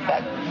to that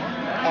effect.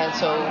 And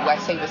so I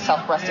say with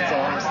self-breast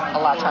exams, a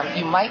lot of times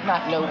you might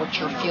not know what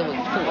you're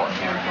feeling for.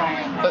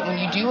 But when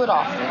you do it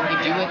often, you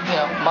do it, you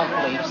know,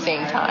 monthly,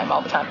 same time,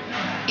 all the time,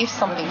 if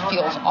something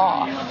feels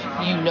off,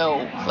 you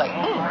know, like,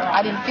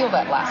 I didn't feel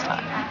that last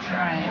time.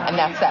 And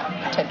that's that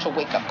potential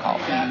wake-up call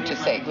for you to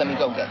say, let me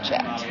go get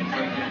checked.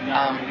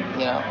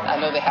 You know, I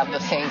know they have the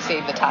saying,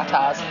 save the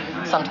tatas.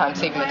 Sometimes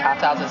saving the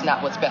tatas is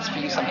not what's best for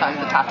you. Sometimes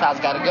the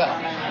tatas got to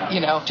go.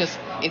 You know, just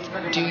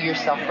do your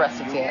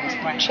self-breast exams,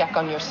 check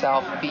on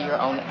yourself, be your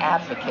own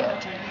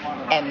advocate,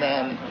 and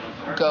then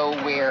go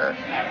where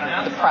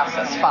the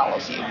process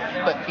follows you,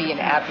 but be an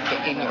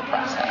advocate in your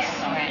process.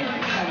 Right.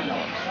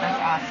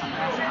 That's awesome.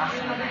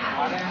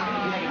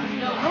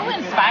 Who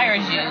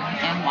inspires you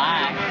and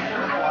why?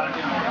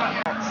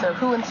 So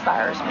who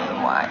inspires me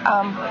and why?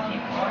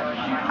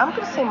 I'm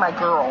going to say my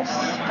girls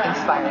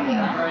inspire me.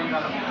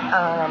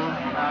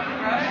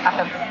 I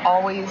have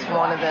always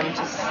wanted them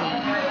to see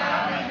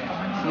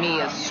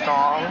me as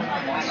strong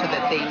so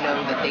that they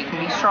know that they can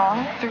be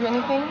strong through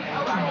anything.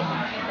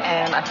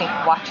 And I think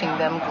watching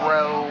them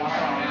grow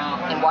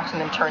and watching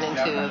them turn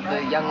into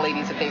the young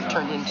ladies that they've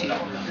turned into.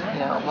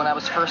 When I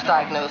was first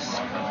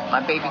diagnosed, my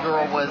baby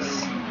girl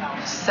was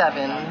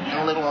 7 and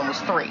the little one was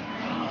 3.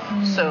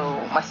 So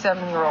my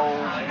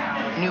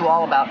 7-year-old knew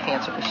all about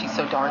cancer because she's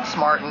so darn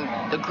smart,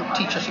 and the group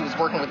teacher she was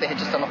working with, they had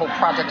just done a whole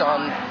project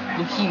on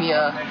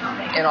leukemia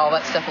and all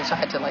that stuff, and so I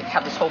had to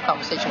have this whole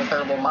conversation with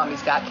her. Well,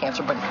 mommy's got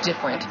cancer, but it's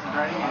different,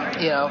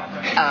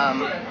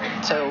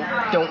 so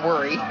don't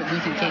worry, we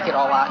can take it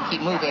all out and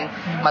keep moving.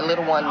 My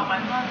little one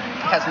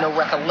has no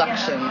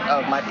recollection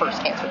of my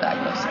first cancer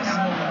diagnosis.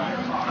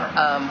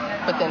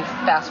 But then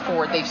fast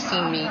forward, they've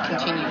seen me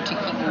continue to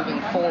keep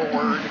moving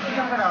forward,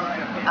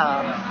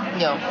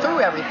 through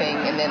everything.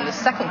 And then the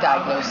second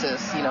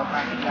diagnosis,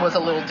 was a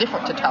little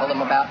different to tell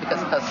them about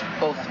because of us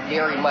both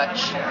very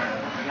much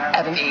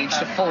at an age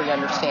to fully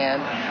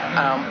understand.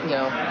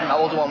 My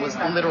older one was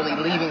literally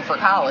leaving for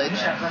college,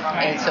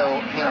 and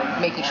so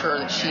making sure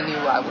that she knew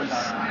I was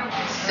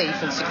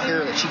safe and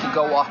secure, that she could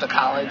go off to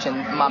college and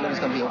mommy was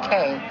going to be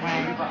okay.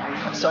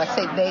 So I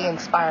say they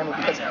inspire me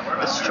because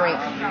the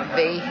strength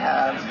they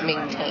have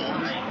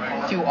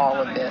maintained through all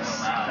of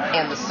this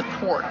and the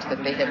support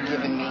that they have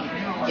given me.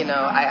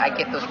 I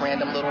get those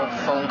random little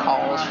phone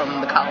calls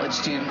from the college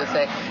student to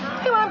say,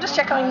 hey, well, I'm just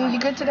checking on you. You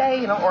good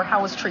today? Or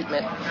how was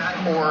treatment?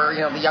 Or,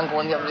 the younger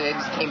one the other day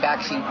just came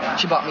back.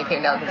 She bought me a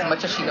pair. Now, as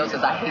much as she knows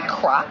as I hate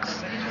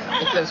Crocs,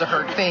 if those are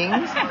her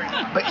things.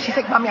 But she's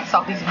like, Mommy, I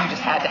saw these and you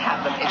just had to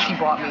have them. And she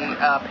bought me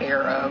a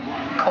pair of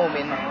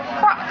Coleman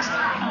Crocs,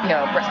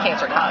 breast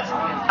cancer Crocs.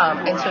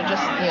 And so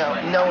just,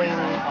 knowing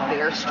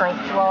their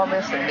strength through all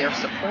this and their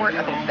support,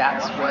 I think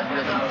that's what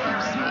really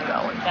keeps me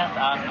going. That's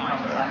awesome.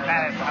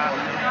 That is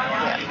awesome.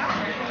 Yeah.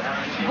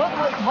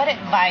 What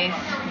advice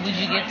would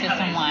you give to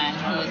someone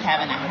who is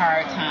having a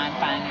hard time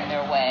finding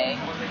their way,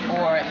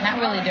 or not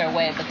really their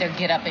way, but their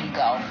get up and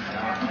go?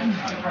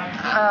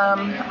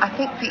 I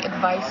think the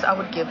advice I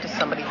would give to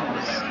somebody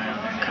who's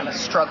kind of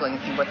struggling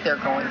through what they're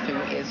going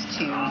through is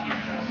to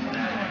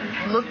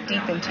look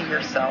deep into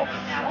yourself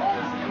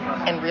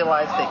and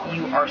realize that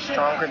you are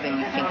stronger than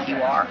you think you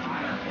are.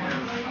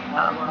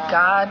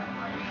 God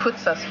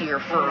puts us here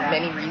for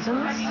many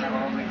reasons,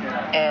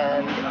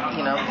 and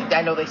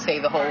I know they say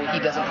the whole he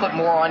doesn't put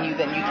more on you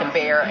than you can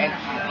bear, and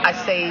I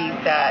say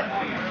that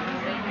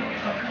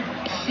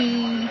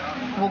he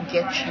will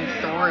get you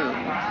through,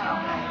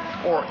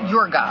 or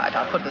your God,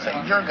 I'll put it this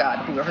way, your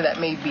God, whoever that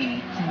may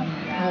be,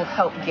 will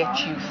help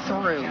get you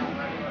through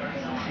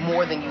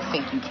more than you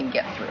think you can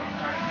get through.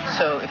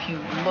 So if you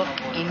look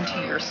into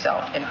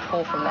yourself and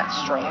pull from that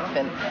strength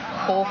and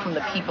pull from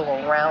the people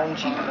around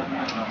you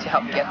to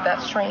help get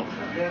that strength,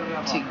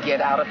 to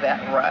get out of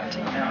that rut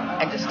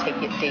and just take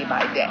it day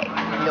by day.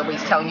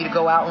 Nobody's telling you to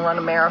go out and run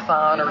a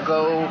marathon or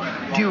go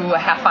do a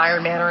half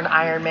Ironman or an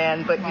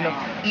Ironman, but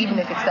even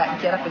if it's that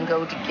get up and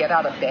go to get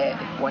out of bed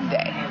one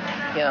day.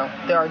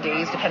 There are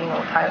days, depending on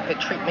what kind of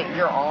treatment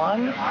you're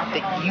on,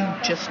 that you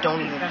just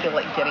don't even feel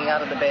like getting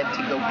out of the bed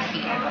to go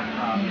pee.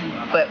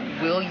 But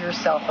will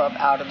yourself up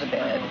out of the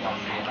bed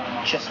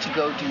just to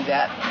go do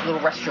that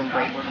little restroom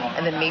break,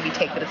 and then maybe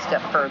take it a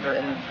step further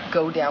and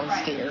go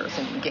downstairs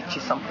and get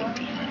you something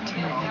to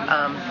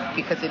eat.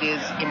 Because it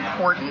is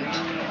important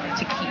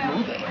to keep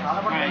moving,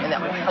 and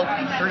that will help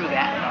you through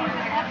that.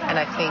 And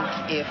I think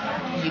if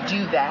you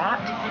do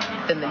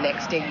that, then the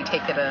next day you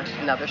take it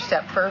another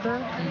step further.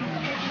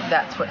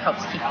 That's what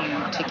helps keep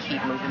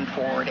moving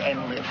forward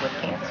and live with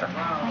cancer.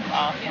 That's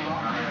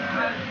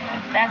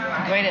awesome.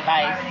 That's great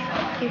advice,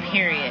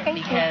 period.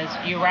 Because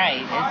you're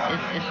right.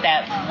 It's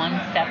that one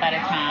step at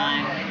a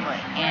time,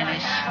 and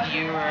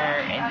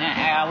and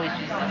I always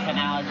use this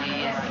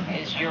analogy,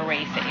 is your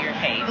race at your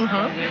pace.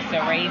 Whether it's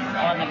a race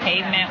on the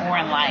pavement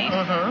or in life,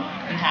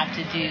 you have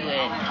to do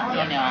it,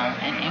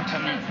 in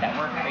increments that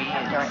work for you.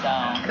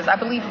 Because I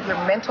believe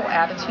your mental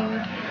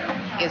attitude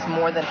is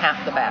more than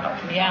half the battle.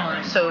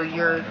 Yeah. So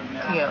your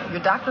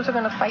doctors are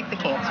going to fight the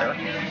cancer.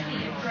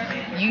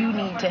 You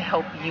need to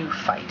help you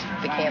fight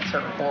the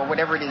cancer or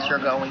whatever it is you're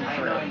going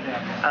through.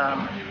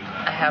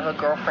 I have a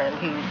girlfriend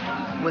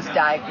who was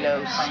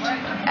diagnosed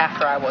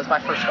after I was my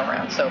first go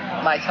around. So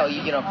I tell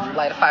you,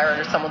 light a fire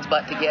under someone's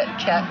butt to get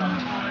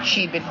checked.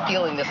 She'd been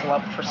feeling this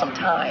lump for some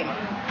time,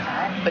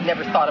 but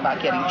never thought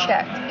about getting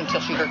checked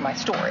until she heard my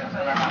story.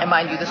 And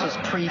mind you, this was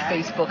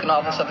pre-Facebook and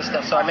all this other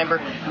stuff. So I remember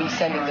me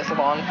sending this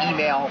long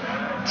email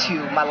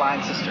to my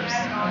line sisters.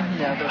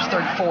 There's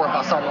 34 of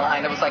us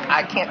online. It was like,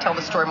 I can't tell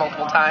the story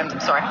multiple times. I'm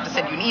sorry, I have to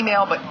send you an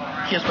email, but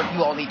here's what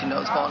you all need to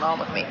know is going on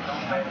with me.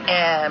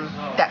 And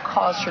that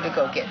caused her to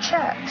go get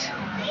checked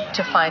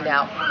to find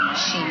out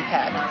she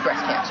had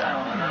breast cancer.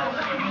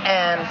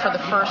 And for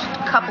the first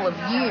couple of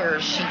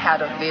years, she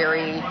had a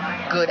very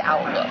good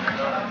outlook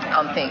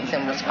on things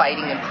and was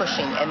fighting and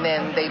pushing. And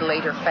then they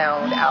later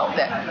found out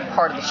that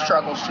part of the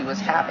struggle she was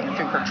having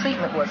through her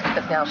treatment was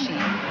because now she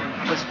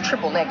was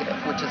triple negative,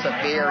 which is a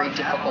very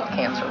difficult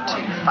cancer to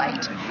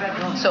fight.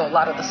 So a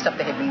lot of the stuff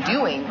they had been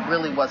doing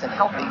really wasn't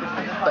helping.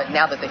 But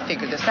now that they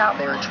figured this out,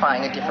 they were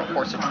trying a different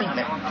course of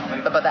treatment.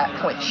 But by that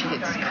point, she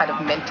had kind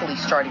of mentally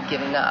started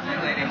giving up.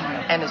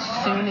 And as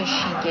soon as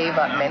she gave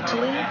up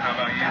mentally,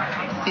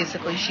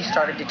 physically she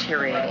started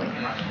deteriorating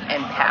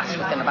and passed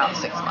within about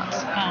 6 months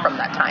from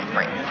that time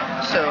frame.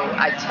 So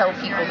I tell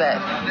people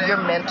that your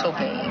mental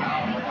game,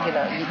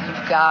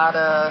 you've got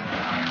to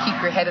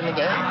keep your head in the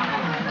game.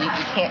 You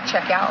can't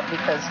check out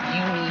because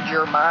you need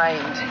your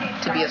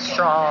mind to be as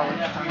strong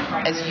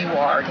as you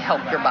are to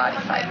help your body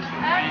fight.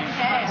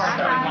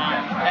 So,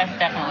 that's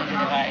definitely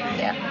good advice.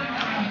 Yeah.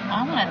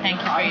 I want to thank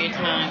you for your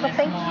time this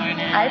morning.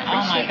 I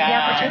appreciate the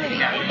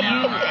opportunity.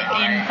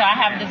 And so I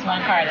have this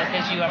one card that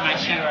says you are my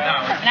shero.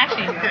 And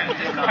actually,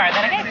 it's a card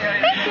that I gave you.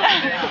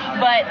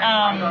 But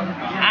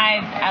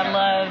I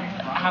love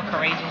how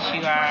courageous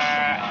you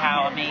are,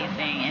 how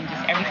amazing, and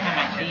just every time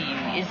I see you,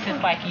 it's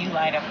just like you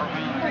light up a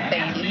room.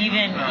 Thank you.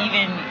 Even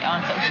on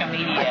social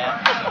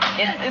media,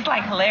 it's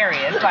like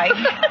hilarious. Like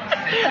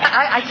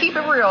I keep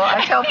it real.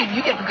 I tell people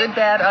you get the good,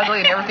 bad,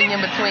 ugly, and everything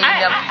in between.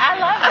 I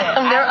love it.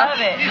 I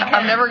love it.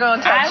 I'm never going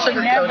to try to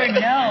sugarcoat it. I would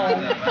never know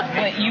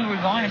what you were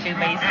going through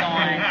based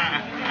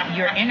on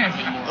your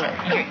energy.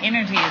 Your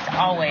energy is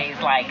always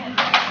like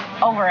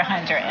over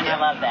 100, and I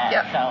love that.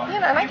 Yeah. So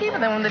and I keep it.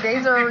 Then when the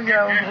days are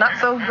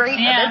not so great,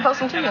 I did post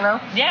them too.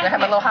 Yeah. I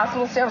have my little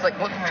hospital stay. I was like,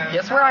 well,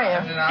 guess where I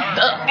am?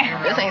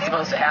 This ain't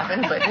supposed to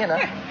happen, but it did.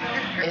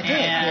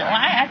 Yeah.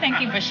 Well, I thank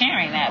you for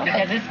sharing that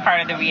because it's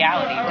part of the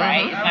reality,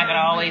 right? It's not going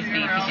to always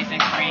be peaches and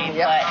cream,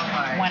 but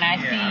when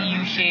I see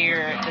you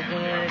share the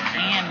good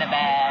and the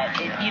bad,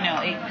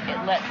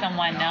 it lets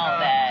someone know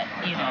that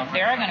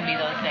there are going to be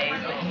those days,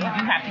 but you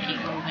do have to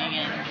keep moving,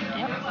 and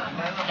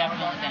it's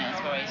definitely been an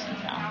inspiration.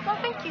 So. Well,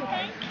 thank you.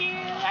 Thank you.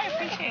 I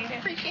appreciate it.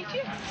 Appreciate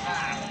you.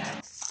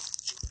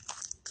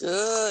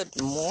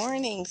 Good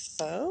morning,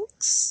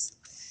 folks.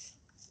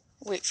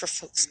 Wait for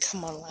folks to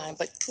come online,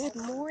 but good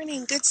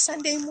morning. Good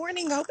Sunday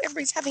morning. I hope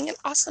everybody's having an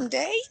awesome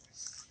day.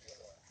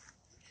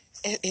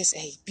 It is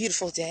a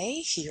beautiful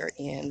day here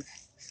in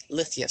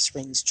Lithia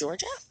Springs,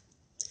 Georgia,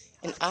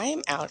 and I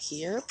am out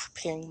here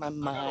preparing my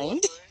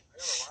mind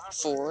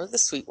for the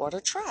Sweetwater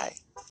Tri.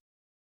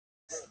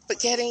 But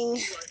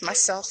getting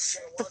myself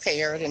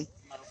prepared and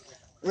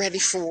ready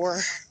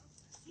for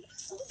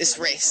this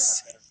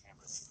race.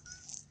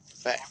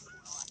 But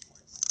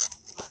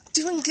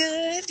doing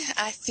good.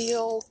 I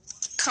feel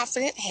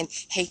confident. And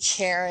hey,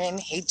 Karen.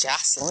 Hey,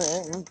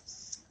 Jocelyn.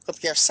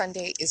 Hope your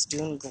Sunday is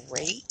doing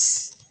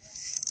great.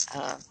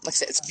 Like I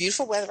said, it's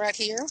beautiful weather out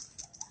here.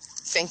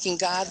 Thanking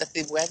God that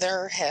the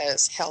weather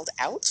has held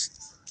out.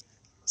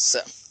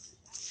 So,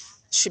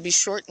 should be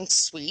short and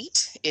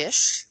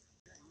sweet-ish.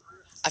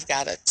 I've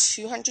got a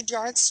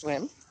 200-yard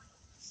swim.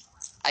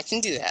 I can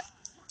do that.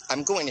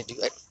 I'm going to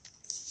do it.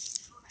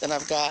 Then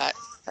I've got,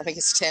 I think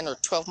it's 10 or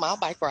 12-mile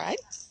bike ride.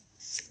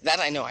 That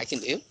I know I can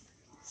do.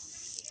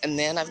 And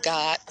then I've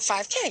got a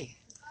 5K.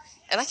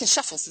 And I can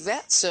shuffle through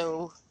that,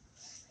 so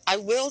I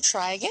will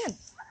try again.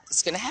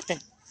 It's going to happen.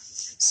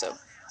 So,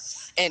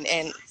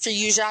 and for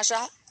you,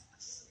 Jaja,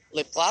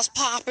 lip gloss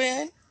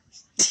popping.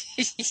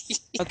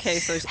 Okay,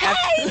 so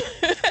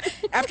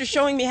after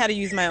showing me how to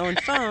use my own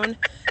phone,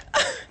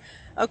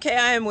 okay,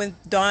 I am with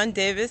Dawn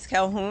Davis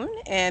Calhoun,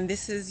 and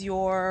this is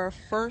your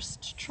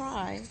first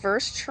try.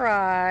 First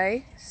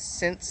try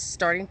since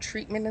starting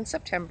treatment in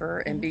September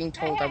and being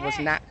told I was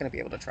not going to be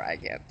able to try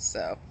again.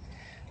 So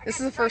this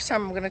is the first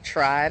time I'm going to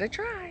try.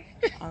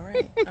 All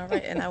right,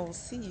 and I will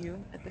see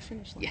you at the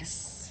finish line.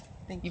 Yes.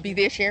 Thank you. Be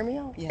there cheering me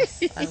on?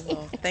 Yes, I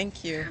will.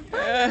 Thank you. All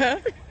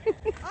right,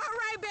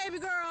 baby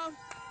girl.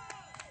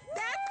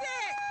 That's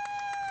it.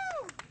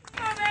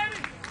 Come on, baby.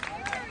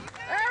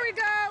 There we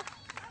go.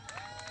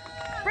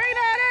 Bring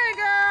that in,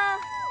 girl.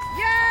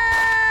 Yeah!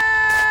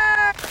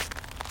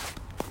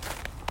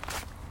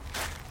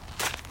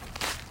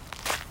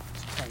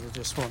 I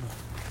just wanted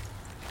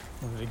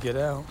to get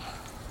out,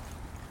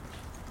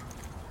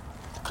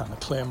 kind of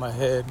clear my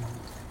head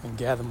and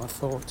gather my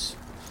thoughts.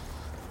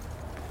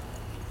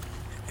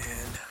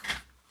 And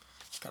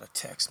got a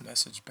text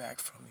message back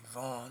from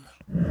Yvonne.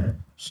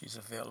 She's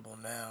available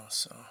now,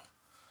 so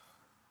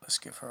let's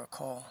give her a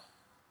call.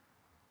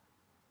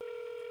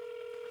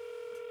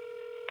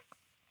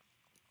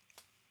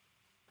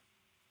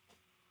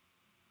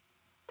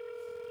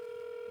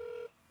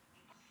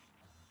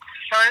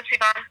 Hello, it's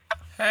Yvonne.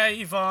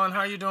 Hey, Yvonne,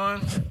 how you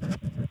doing?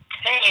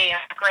 Hey,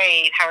 I'm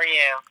great. How are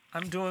you?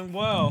 I'm doing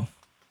well.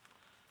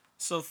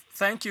 So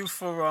thank you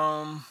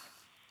for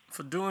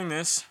doing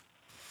this.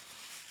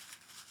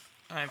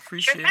 I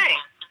appreciate it.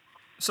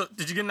 So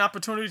did you get an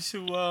opportunity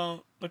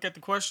to look at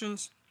the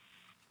questions?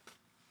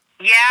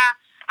 Yeah.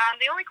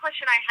 The only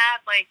question I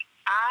had,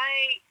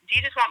 do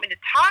you just want me to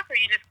talk, or are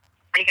you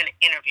going to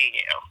interview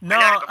you?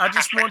 No, I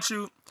just want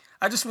you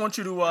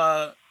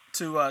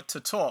to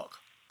talk.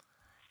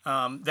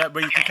 That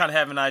way you can kind of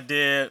have an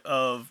idea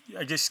of.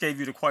 I just gave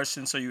you the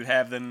questions so you'd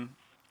have them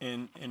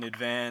in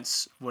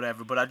advance,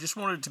 whatever. But I just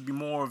wanted it to be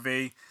more of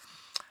a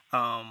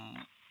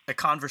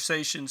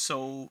conversation,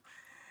 so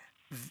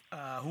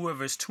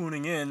whoever is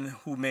tuning in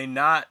who may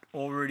not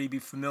already be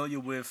familiar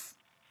with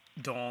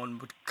Dawn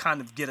would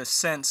kind of get a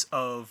sense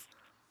of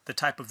the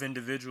type of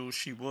individual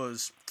she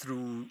was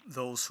through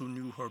those who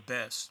knew her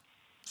best.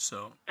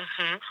 So,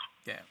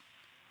 yeah.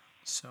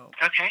 So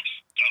okay,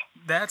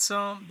 that's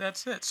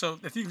it. So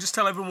if you can just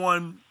tell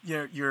everyone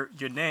your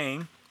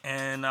name,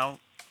 and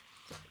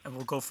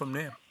we'll go from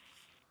there.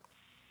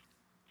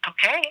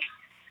 Okay.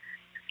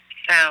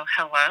 So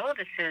hello,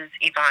 this is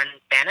Yvonne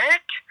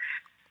Bennett.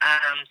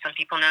 Some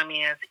people know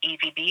me as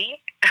EVB.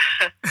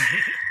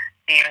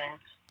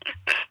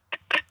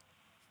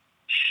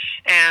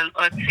 and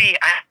let's see,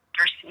 I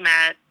first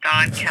met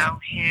Dawn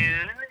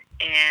Calhoun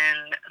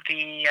in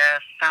the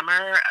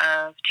summer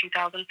of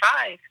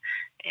 2005,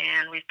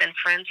 and we've been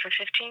friends for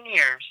 15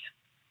 years.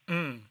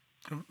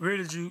 Where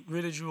did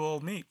you all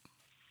meet?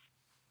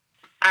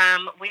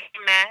 We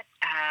met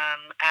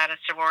at a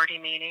sorority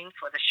meeting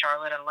for the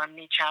Charlotte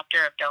Alumni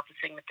Chapter of Delta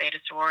Sigma Theta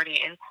Sorority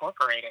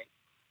Incorporated.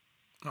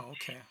 Oh,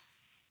 okay.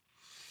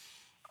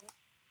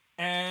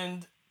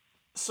 And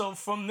so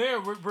from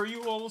there, were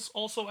you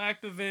also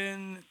active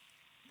in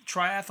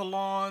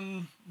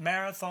triathlon,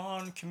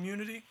 marathon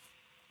community?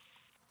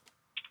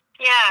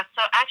 Yeah,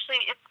 so actually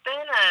it's been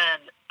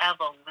an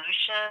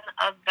evolution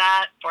of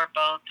that for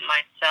both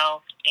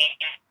myself and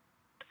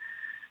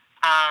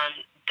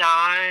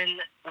Dawn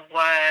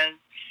was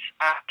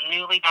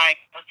newly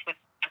diagnosed with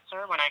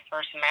cancer when I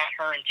first met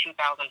her in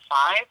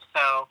 2005.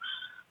 So,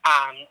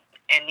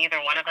 and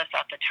neither one of us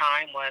at the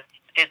time was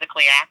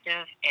physically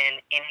active in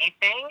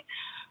anything.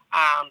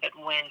 But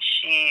when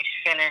she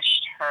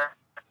finished her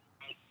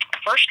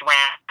first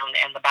round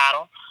in the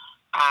battle,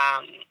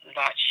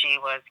 that she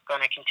was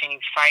going to continue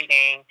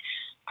fighting,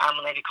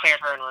 when they declared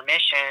her in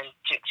remission,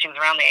 she was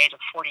around the age of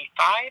 45,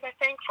 I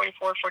think,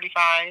 44,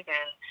 45,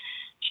 and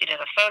she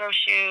did a photo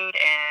shoot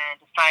and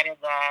decided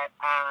that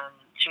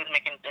she was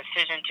making a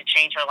decision to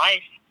change her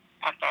life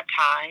at that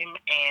time.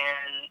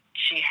 And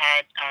she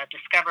had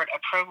discovered a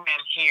program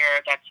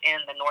here that's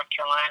in the North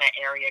Carolina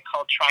area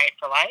called Try It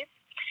for Life,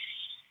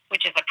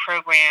 which is a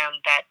program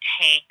that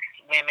takes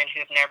women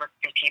who've never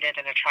competed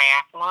in a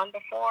triathlon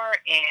before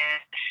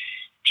and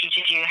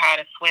teaches you how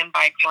to swim,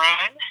 bike,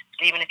 run,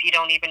 even if you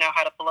don't even know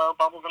how to blow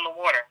bubbles in the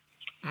water.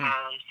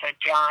 So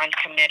John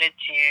committed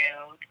to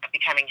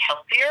becoming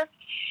healthier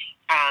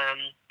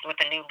with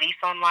a new lease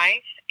on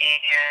life,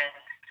 and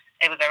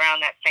it was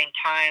around that same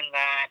time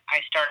that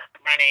I started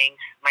running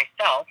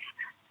myself,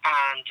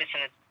 just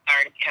in a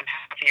desire to become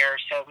healthier.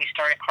 So we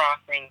started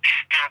crossing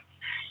paths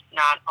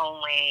not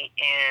only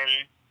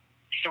in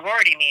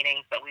sorority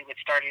meetings, but we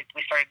started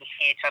to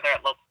see each other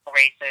at local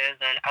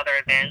races and other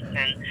events,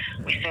 and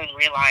we soon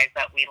realized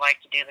that we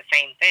liked to do the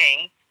same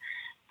thing,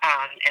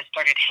 and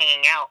started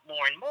hanging out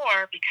more and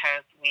more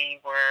because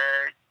we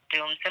were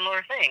doing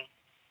similar things.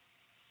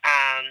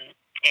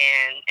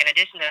 And in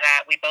addition to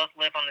that, we both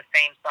live on the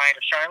same side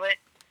of Charlotte,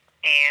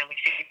 and we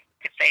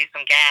could save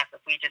some gas if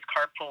we just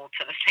carpooled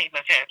to the same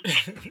event.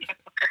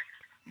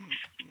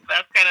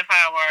 That's kind of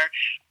how our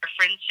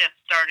friendship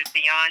started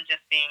beyond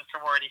just being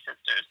sorority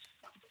sisters.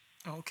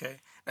 Okay.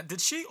 Now,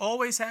 did she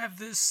always have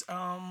this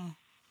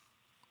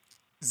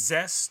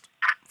zest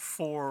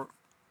for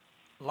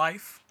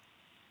life?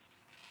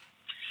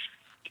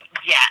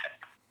 Yes.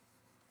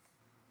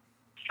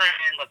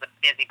 Friend was a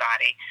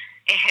busybody,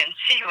 and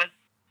she was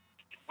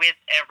with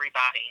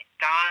everybody.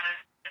 Dawn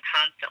was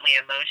constantly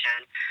in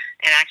motion,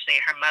 and actually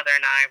her mother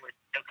and I were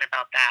joking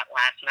about that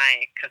last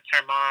night because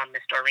her mom,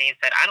 Miss Doreen,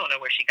 said, I don't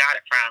know where she got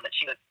it from, but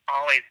she was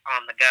always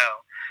on the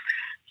go.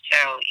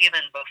 So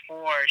even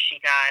before she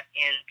got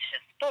into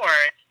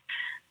sports,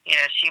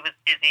 she was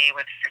busy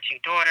with her two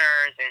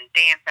daughters and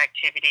dance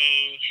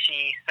activity.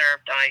 She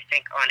served, I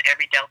think, on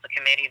every Delta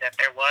committee that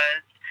there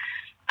was,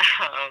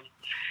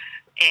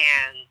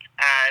 and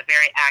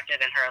very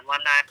active in her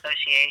alumni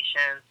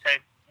association.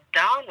 So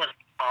Dawn was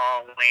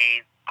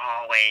always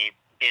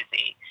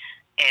busy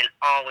and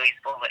always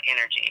full of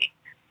energy.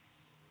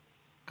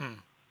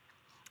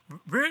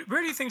 Where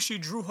do you think she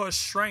drew her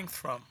strength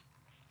from?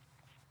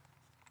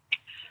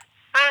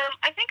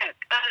 I think a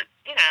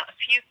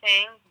few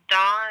things.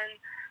 Dawn,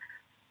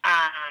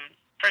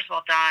 first of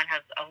all, Dawn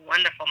has a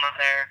wonderful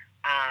mother,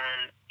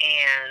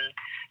 and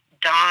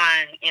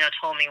Dawn,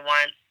 told me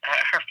once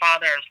her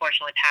father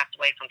unfortunately passed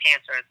away from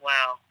cancer as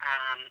well.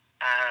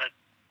 I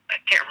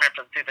can't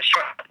remember if it was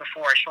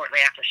shortly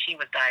after she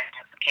was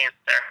diagnosed with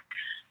cancer.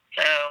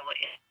 So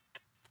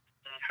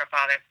her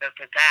father spoke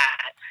with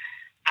that.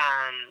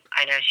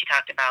 I know she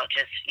talked about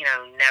just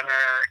never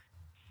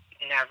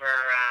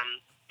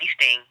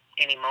wasting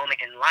any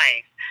moment in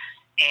life.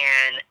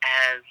 And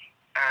as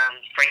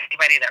for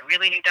anybody that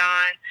really knew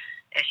Dawn,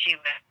 as she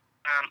was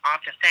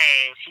often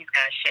saying she's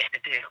got shit to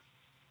do.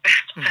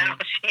 So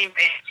she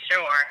made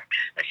sure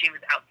that she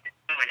was out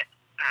doing it.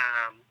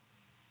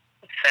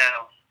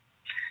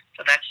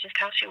 So that's just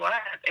how she was.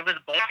 It was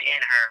born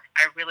in her.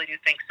 I really do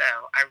think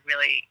so.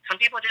 Some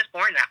people are just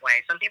born that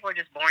way. Some people are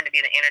just born to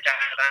be the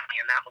energized bunny,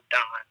 and that was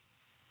Dawn.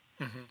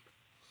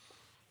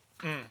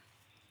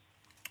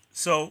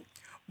 So,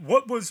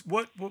 what was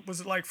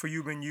it like for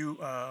you when you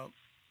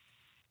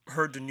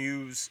heard the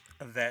news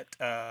that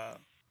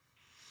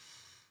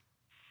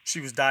she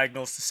was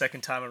diagnosed the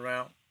second time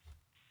around?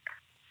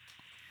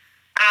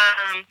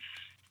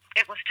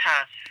 It was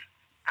tough.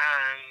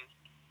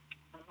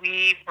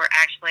 We were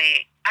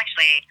actually, I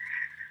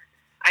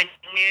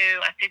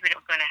figured it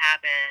was going to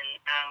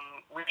happen.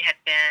 We had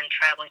been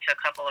traveling to a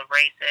couple of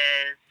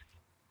races,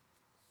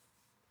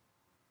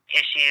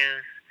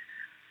 issues.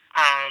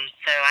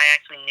 So I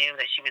actually knew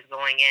that she was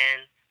going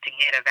in to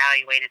get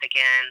evaluated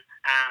again.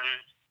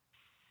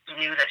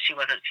 Knew that she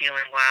wasn't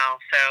feeling well.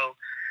 So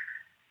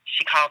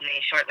she called me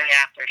shortly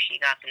after she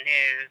got the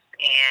news,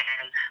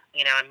 and,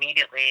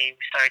 immediately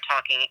we started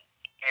talking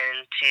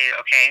into,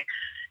 okay,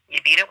 you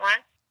beat it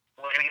once.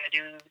 What are we going to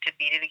do to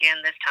beat it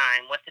again this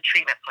time? What's the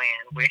treatment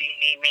plan? Where do you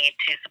need me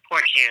to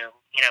support you?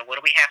 What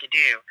do we have to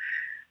do?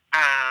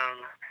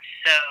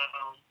 So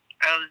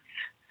I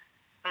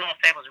won't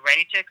say I was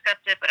ready to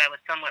accept it, but I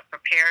was somewhat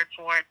prepared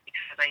for it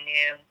because I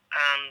knew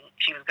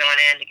she was going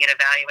in to get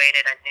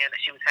evaluated. I knew that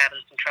she was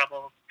having some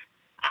trouble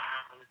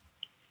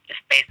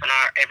just based on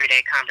our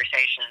everyday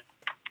conversation.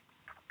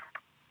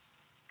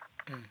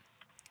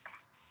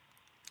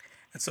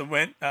 And so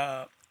when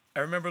I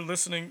remember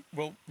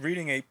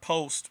reading a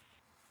post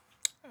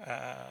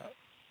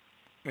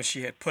when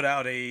she had put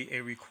out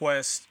a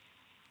request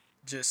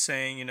just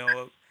saying,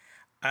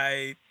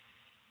 I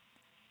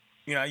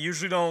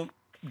usually don't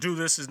do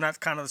this. Is not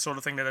kind of the sort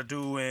of thing that I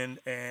do, and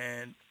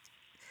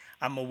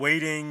I'm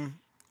awaiting,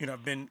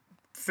 I've been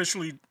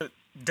officially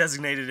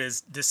designated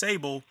as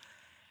disabled,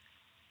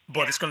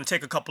 but it's going to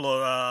take a couple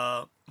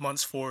of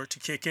months for it to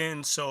kick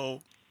in.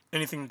 So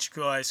anything that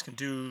you guys can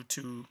do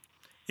to,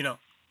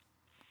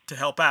 to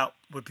help out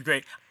would be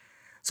great.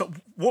 So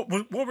what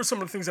were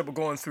some of the things that were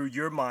going through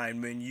your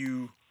mind when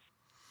you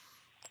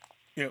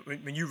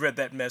read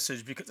that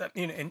message? Because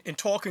in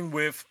talking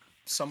with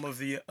some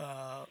of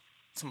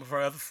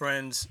our other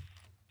friends,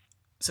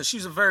 so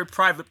she's a very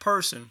private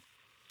person,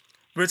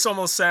 which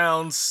almost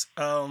sounds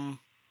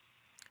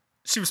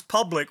she was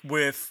public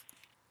with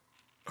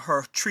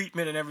her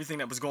treatment and everything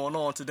that was going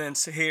on, to then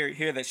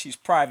hear that she's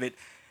private.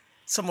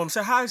 Some of them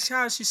say, how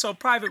is she so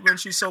private when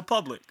she's so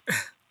public?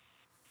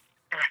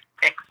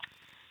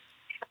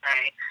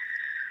 Right.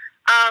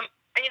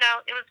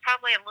 It was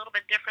probably a little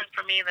bit different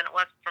for me than it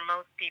was for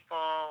most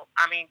people.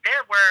 I mean,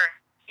 there were,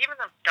 even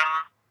though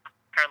Dawn,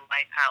 her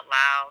life out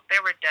loud,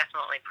 there were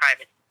definitely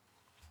private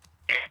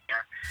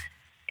there.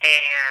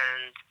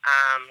 And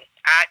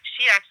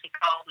she actually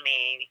called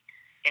me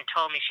and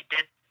told me she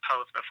did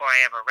post before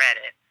I ever read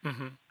it.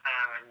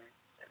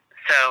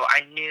 So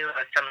I knew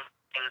that some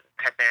things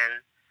had been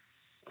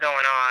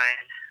going on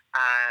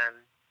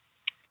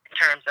in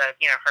terms of,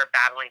 her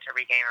battling to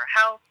regain her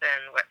health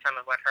and some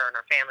of what her and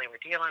her family were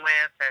dealing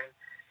with. And,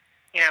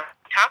 we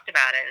talked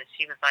about it, and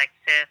she was like,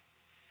 sis,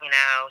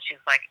 she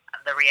was like,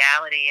 the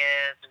reality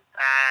is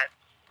that,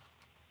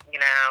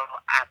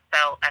 I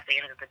felt at the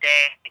end of the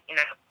day,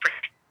 for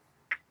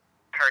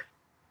her,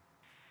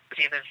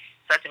 she was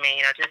said to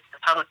me, just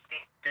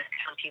publicly to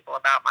tell people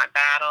about my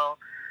battle,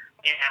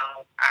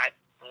 I'm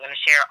going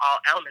to share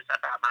all elements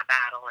about my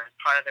battle, and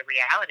part of the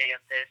reality of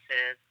this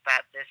is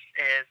that this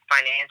is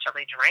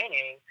financially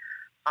draining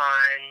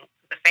on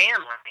the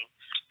family.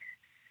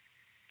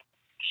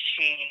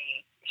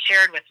 She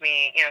shared with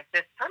me,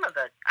 just some of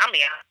the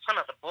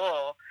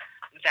bull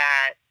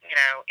that,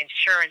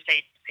 insurance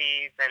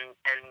agencies and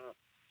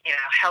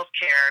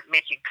healthcare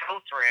make you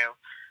go through.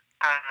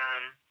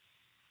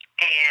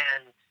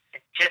 And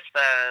just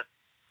I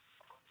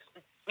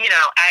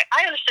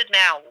understood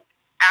now,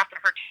 after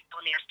her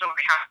telling me her story,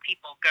 how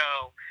people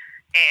go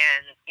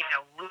and,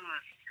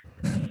 lose,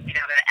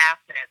 their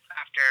assets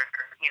after,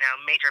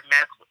 major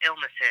medical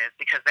illnesses,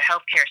 because the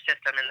healthcare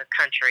system in this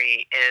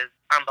country is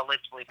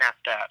unbelievably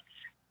messed up.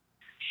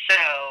 So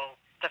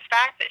the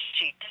fact that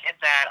she did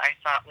that, I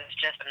thought, was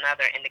just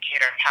another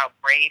indicator of how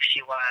brave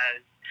she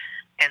was,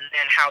 and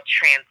then how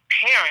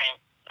transparent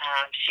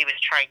she was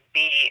trying to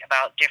be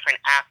about different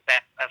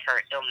aspects of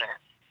her illness.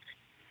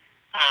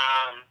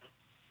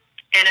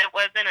 And it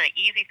wasn't an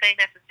easy thing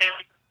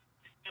necessarily to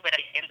do, but at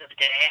the end of the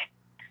day,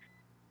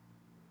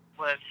 it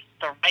was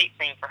the right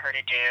thing for her to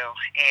do.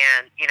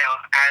 And,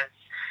 as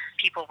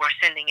people were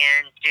sending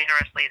in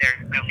generously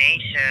their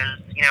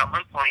donations, at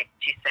one point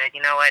she said,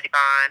 you know what,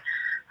 Yvonne,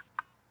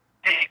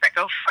 take that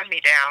GoFundMe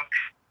down,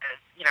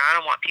 because, I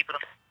don't want people to...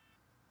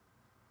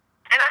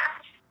 And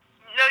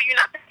no, you're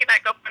not taking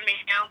that GoFundMe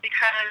down,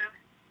 because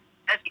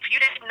if you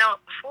didn't know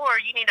it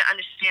before, you need to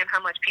understand how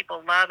much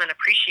people love and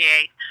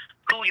appreciate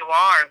who you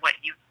are and what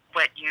you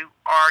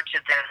are to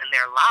them in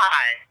their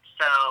lives.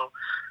 So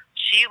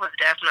she was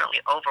definitely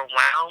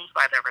overwhelmed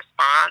by the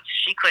response.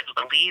 She couldn't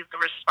believe the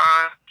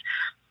response.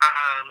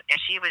 And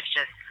she was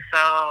just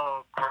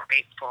so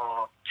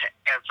grateful to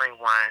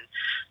everyone.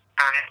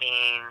 I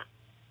mean,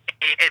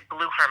 it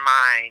blew her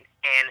mind.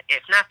 And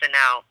if nothing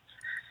else,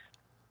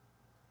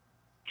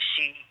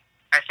 she,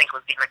 I think,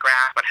 was getting a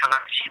grasp on how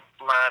much she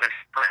loved and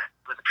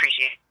was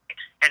appreciated,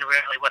 and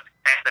really what the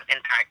kind of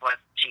impact was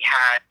she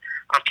had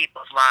on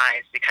people's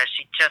lives, because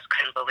she just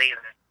couldn't believe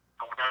it.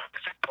 The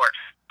support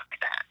like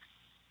that.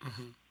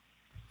 Mm-hmm.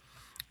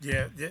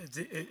 Yeah,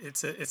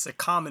 it's a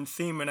common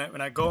theme, and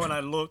when I go and I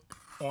look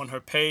on her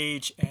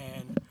page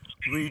and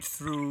read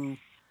through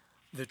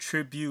the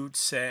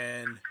tributes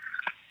and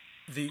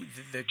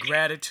the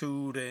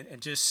gratitude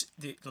and just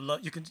the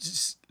love, you can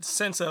just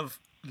sense of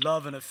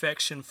love and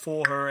affection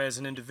for her as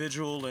an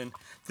individual, and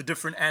the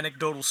different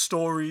anecdotal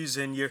stories,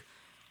 and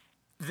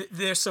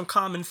there's some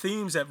common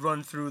themes that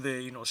run through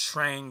there,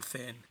 strength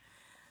and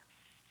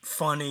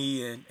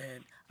funny and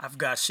I've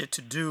got shit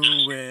to do,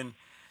 and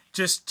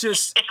just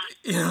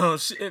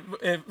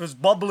it was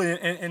bubbly,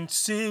 and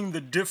seeing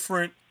the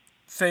different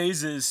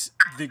phases,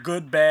 the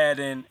good, bad,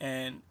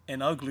 and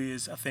ugly,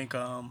 is, I think,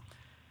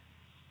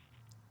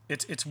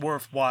 it's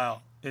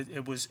worthwhile.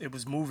 It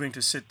was moving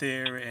to sit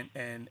there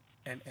and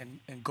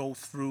go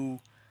through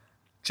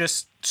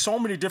just so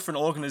many different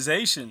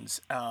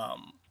organizations. I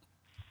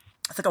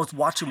think I was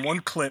watching one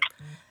clip,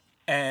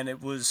 and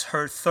it was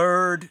her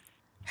third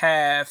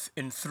half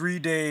in 3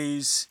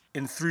 days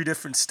in 3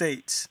 different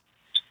states.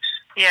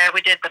 Yeah,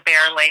 we did the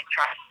Bear Lake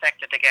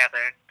trifecta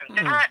together.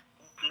 And not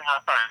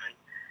fun.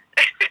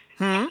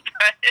 I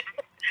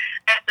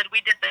said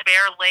we did the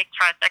Bear Lake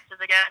trifecta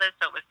together,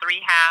 so it was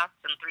 3 halves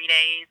in 3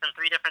 days in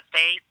 3 different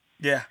states.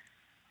 Yeah.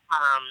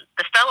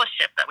 The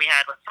fellowship that we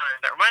had was fun,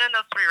 but running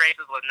those 3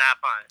 races was not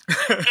fun.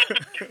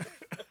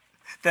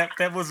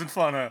 That wasn't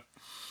fun, huh?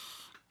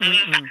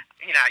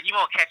 You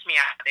won't catch me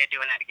out there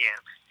doing that again.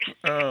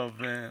 Oh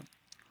man!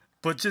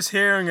 But just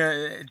hearing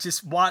her,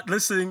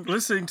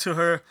 listening to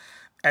her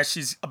as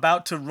she's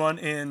about to run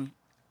in,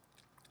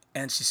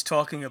 and she's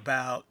talking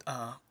about,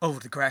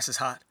 the grass is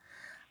hot.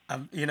 I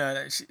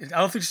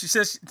don't think she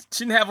says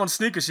she didn't have on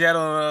sneakers. She had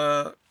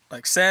on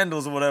like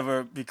sandals or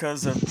whatever,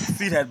 because her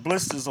feet had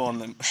blisters on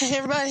them. Hey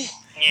everybody.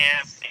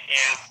 Yeah.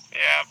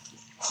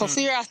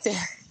 Hopefully you're out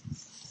there.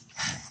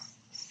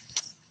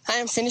 I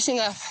am finishing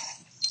up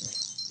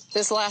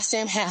this last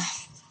damn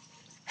half.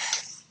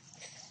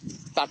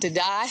 About to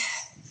die.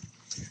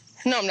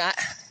 No, I'm not.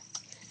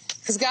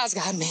 Because God's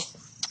got me.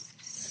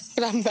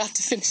 But I'm about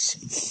to finish.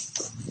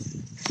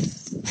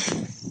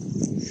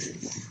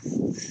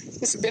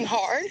 It's been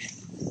hard.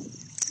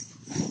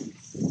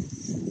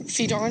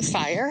 Feet are on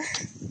fire.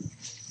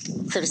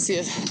 Courtesy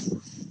of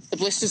the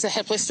blisters. I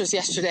had blisters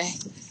yesterday.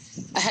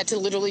 I had to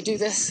literally do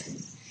this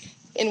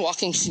in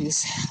walking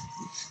shoes.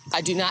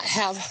 I do not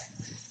have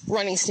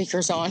running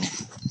sneakers on.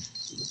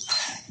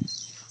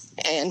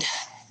 And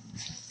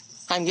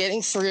I'm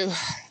getting through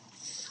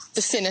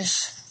the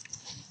finish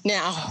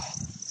now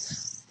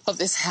of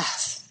this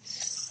half.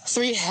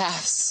 3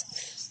 halves,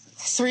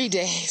 3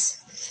 days,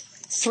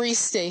 3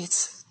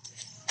 states.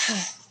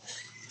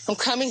 I'm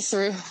coming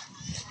through.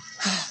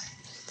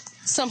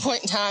 At some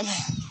point in time,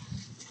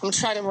 I'm going to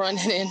try to run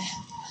it in.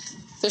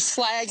 There's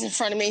flags in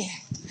front of me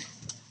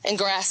and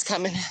grass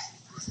coming.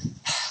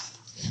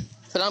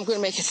 But I'm going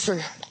to make it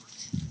through.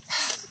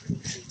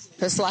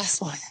 This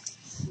last one.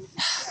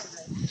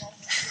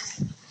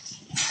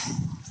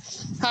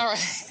 All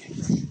right.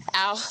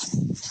 Ow.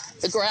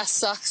 The grass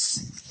sucks.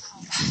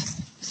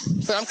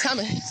 But I'm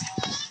coming.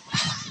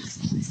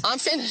 I'm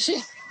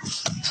finishing.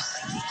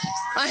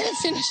 I am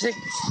finishing.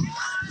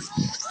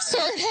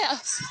 3rd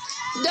half.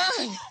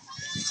 Done.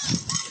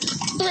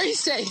 3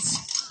 states.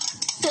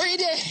 3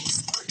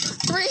 days.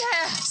 3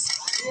 halves.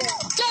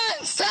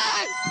 Done,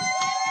 son!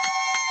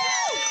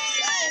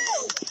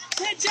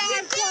 Good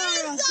job,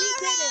 Clara.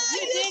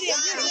 You did it.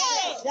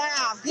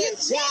 Good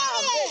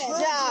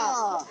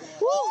job.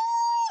 Woo!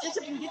 Get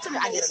to me.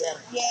 I get it.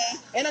 Yeah.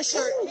 And a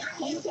shirt.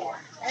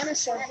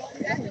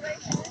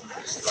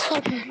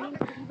 Okay.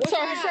 What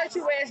kind of shirt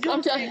you wear?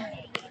 I'm done.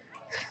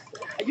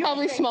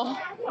 Probably small.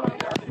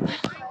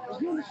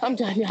 I'm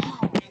done,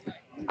 y'all.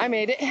 I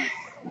made it.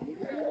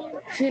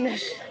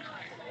 Finish.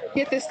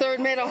 Get this 3rd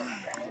medal.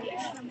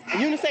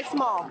 Unisex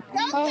small.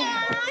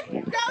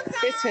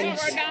 It's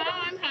finished. We're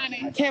done,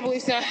 honey. I can't believe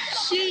it's done.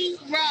 She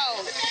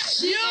rode.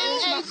 You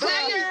and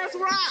Players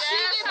Rock.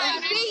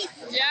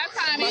 Yes,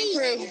 honey. My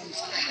crew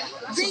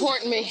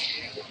supporting me,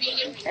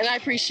 and I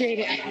appreciate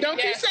it.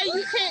 Don't you say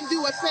you can't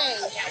do a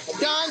thing.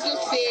 Dawn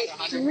just did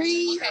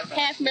 3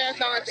 half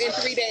marathons in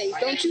 3 days.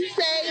 Don't you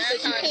say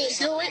that you can't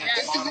do it.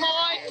 This is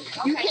hard.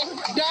 You can.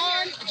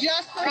 Dawn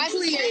just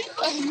completed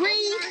 3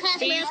 half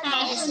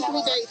marathons in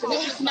 3 days, and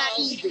this is not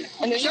easy.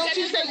 And then don't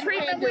you say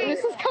treatment week.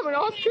 This is coming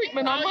off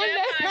treatment on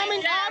Monday.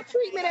 Coming off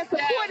treatment and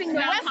supporting the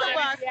rest of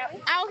us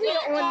out here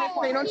on this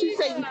thing. Don't you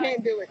say you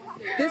can't do it.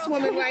 This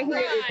woman right here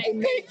is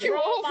amazing. Thank you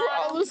all for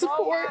all the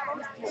support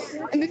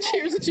and the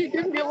cheers that you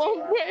give me along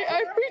the way.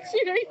 I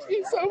appreciate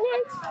you so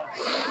much.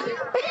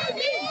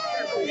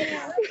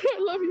 I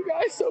love you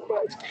guys so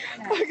much.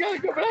 I gotta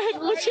go, but I had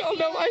to let y'all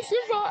know I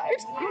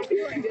survived.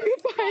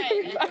 Goodbye,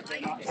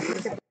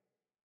 everybody.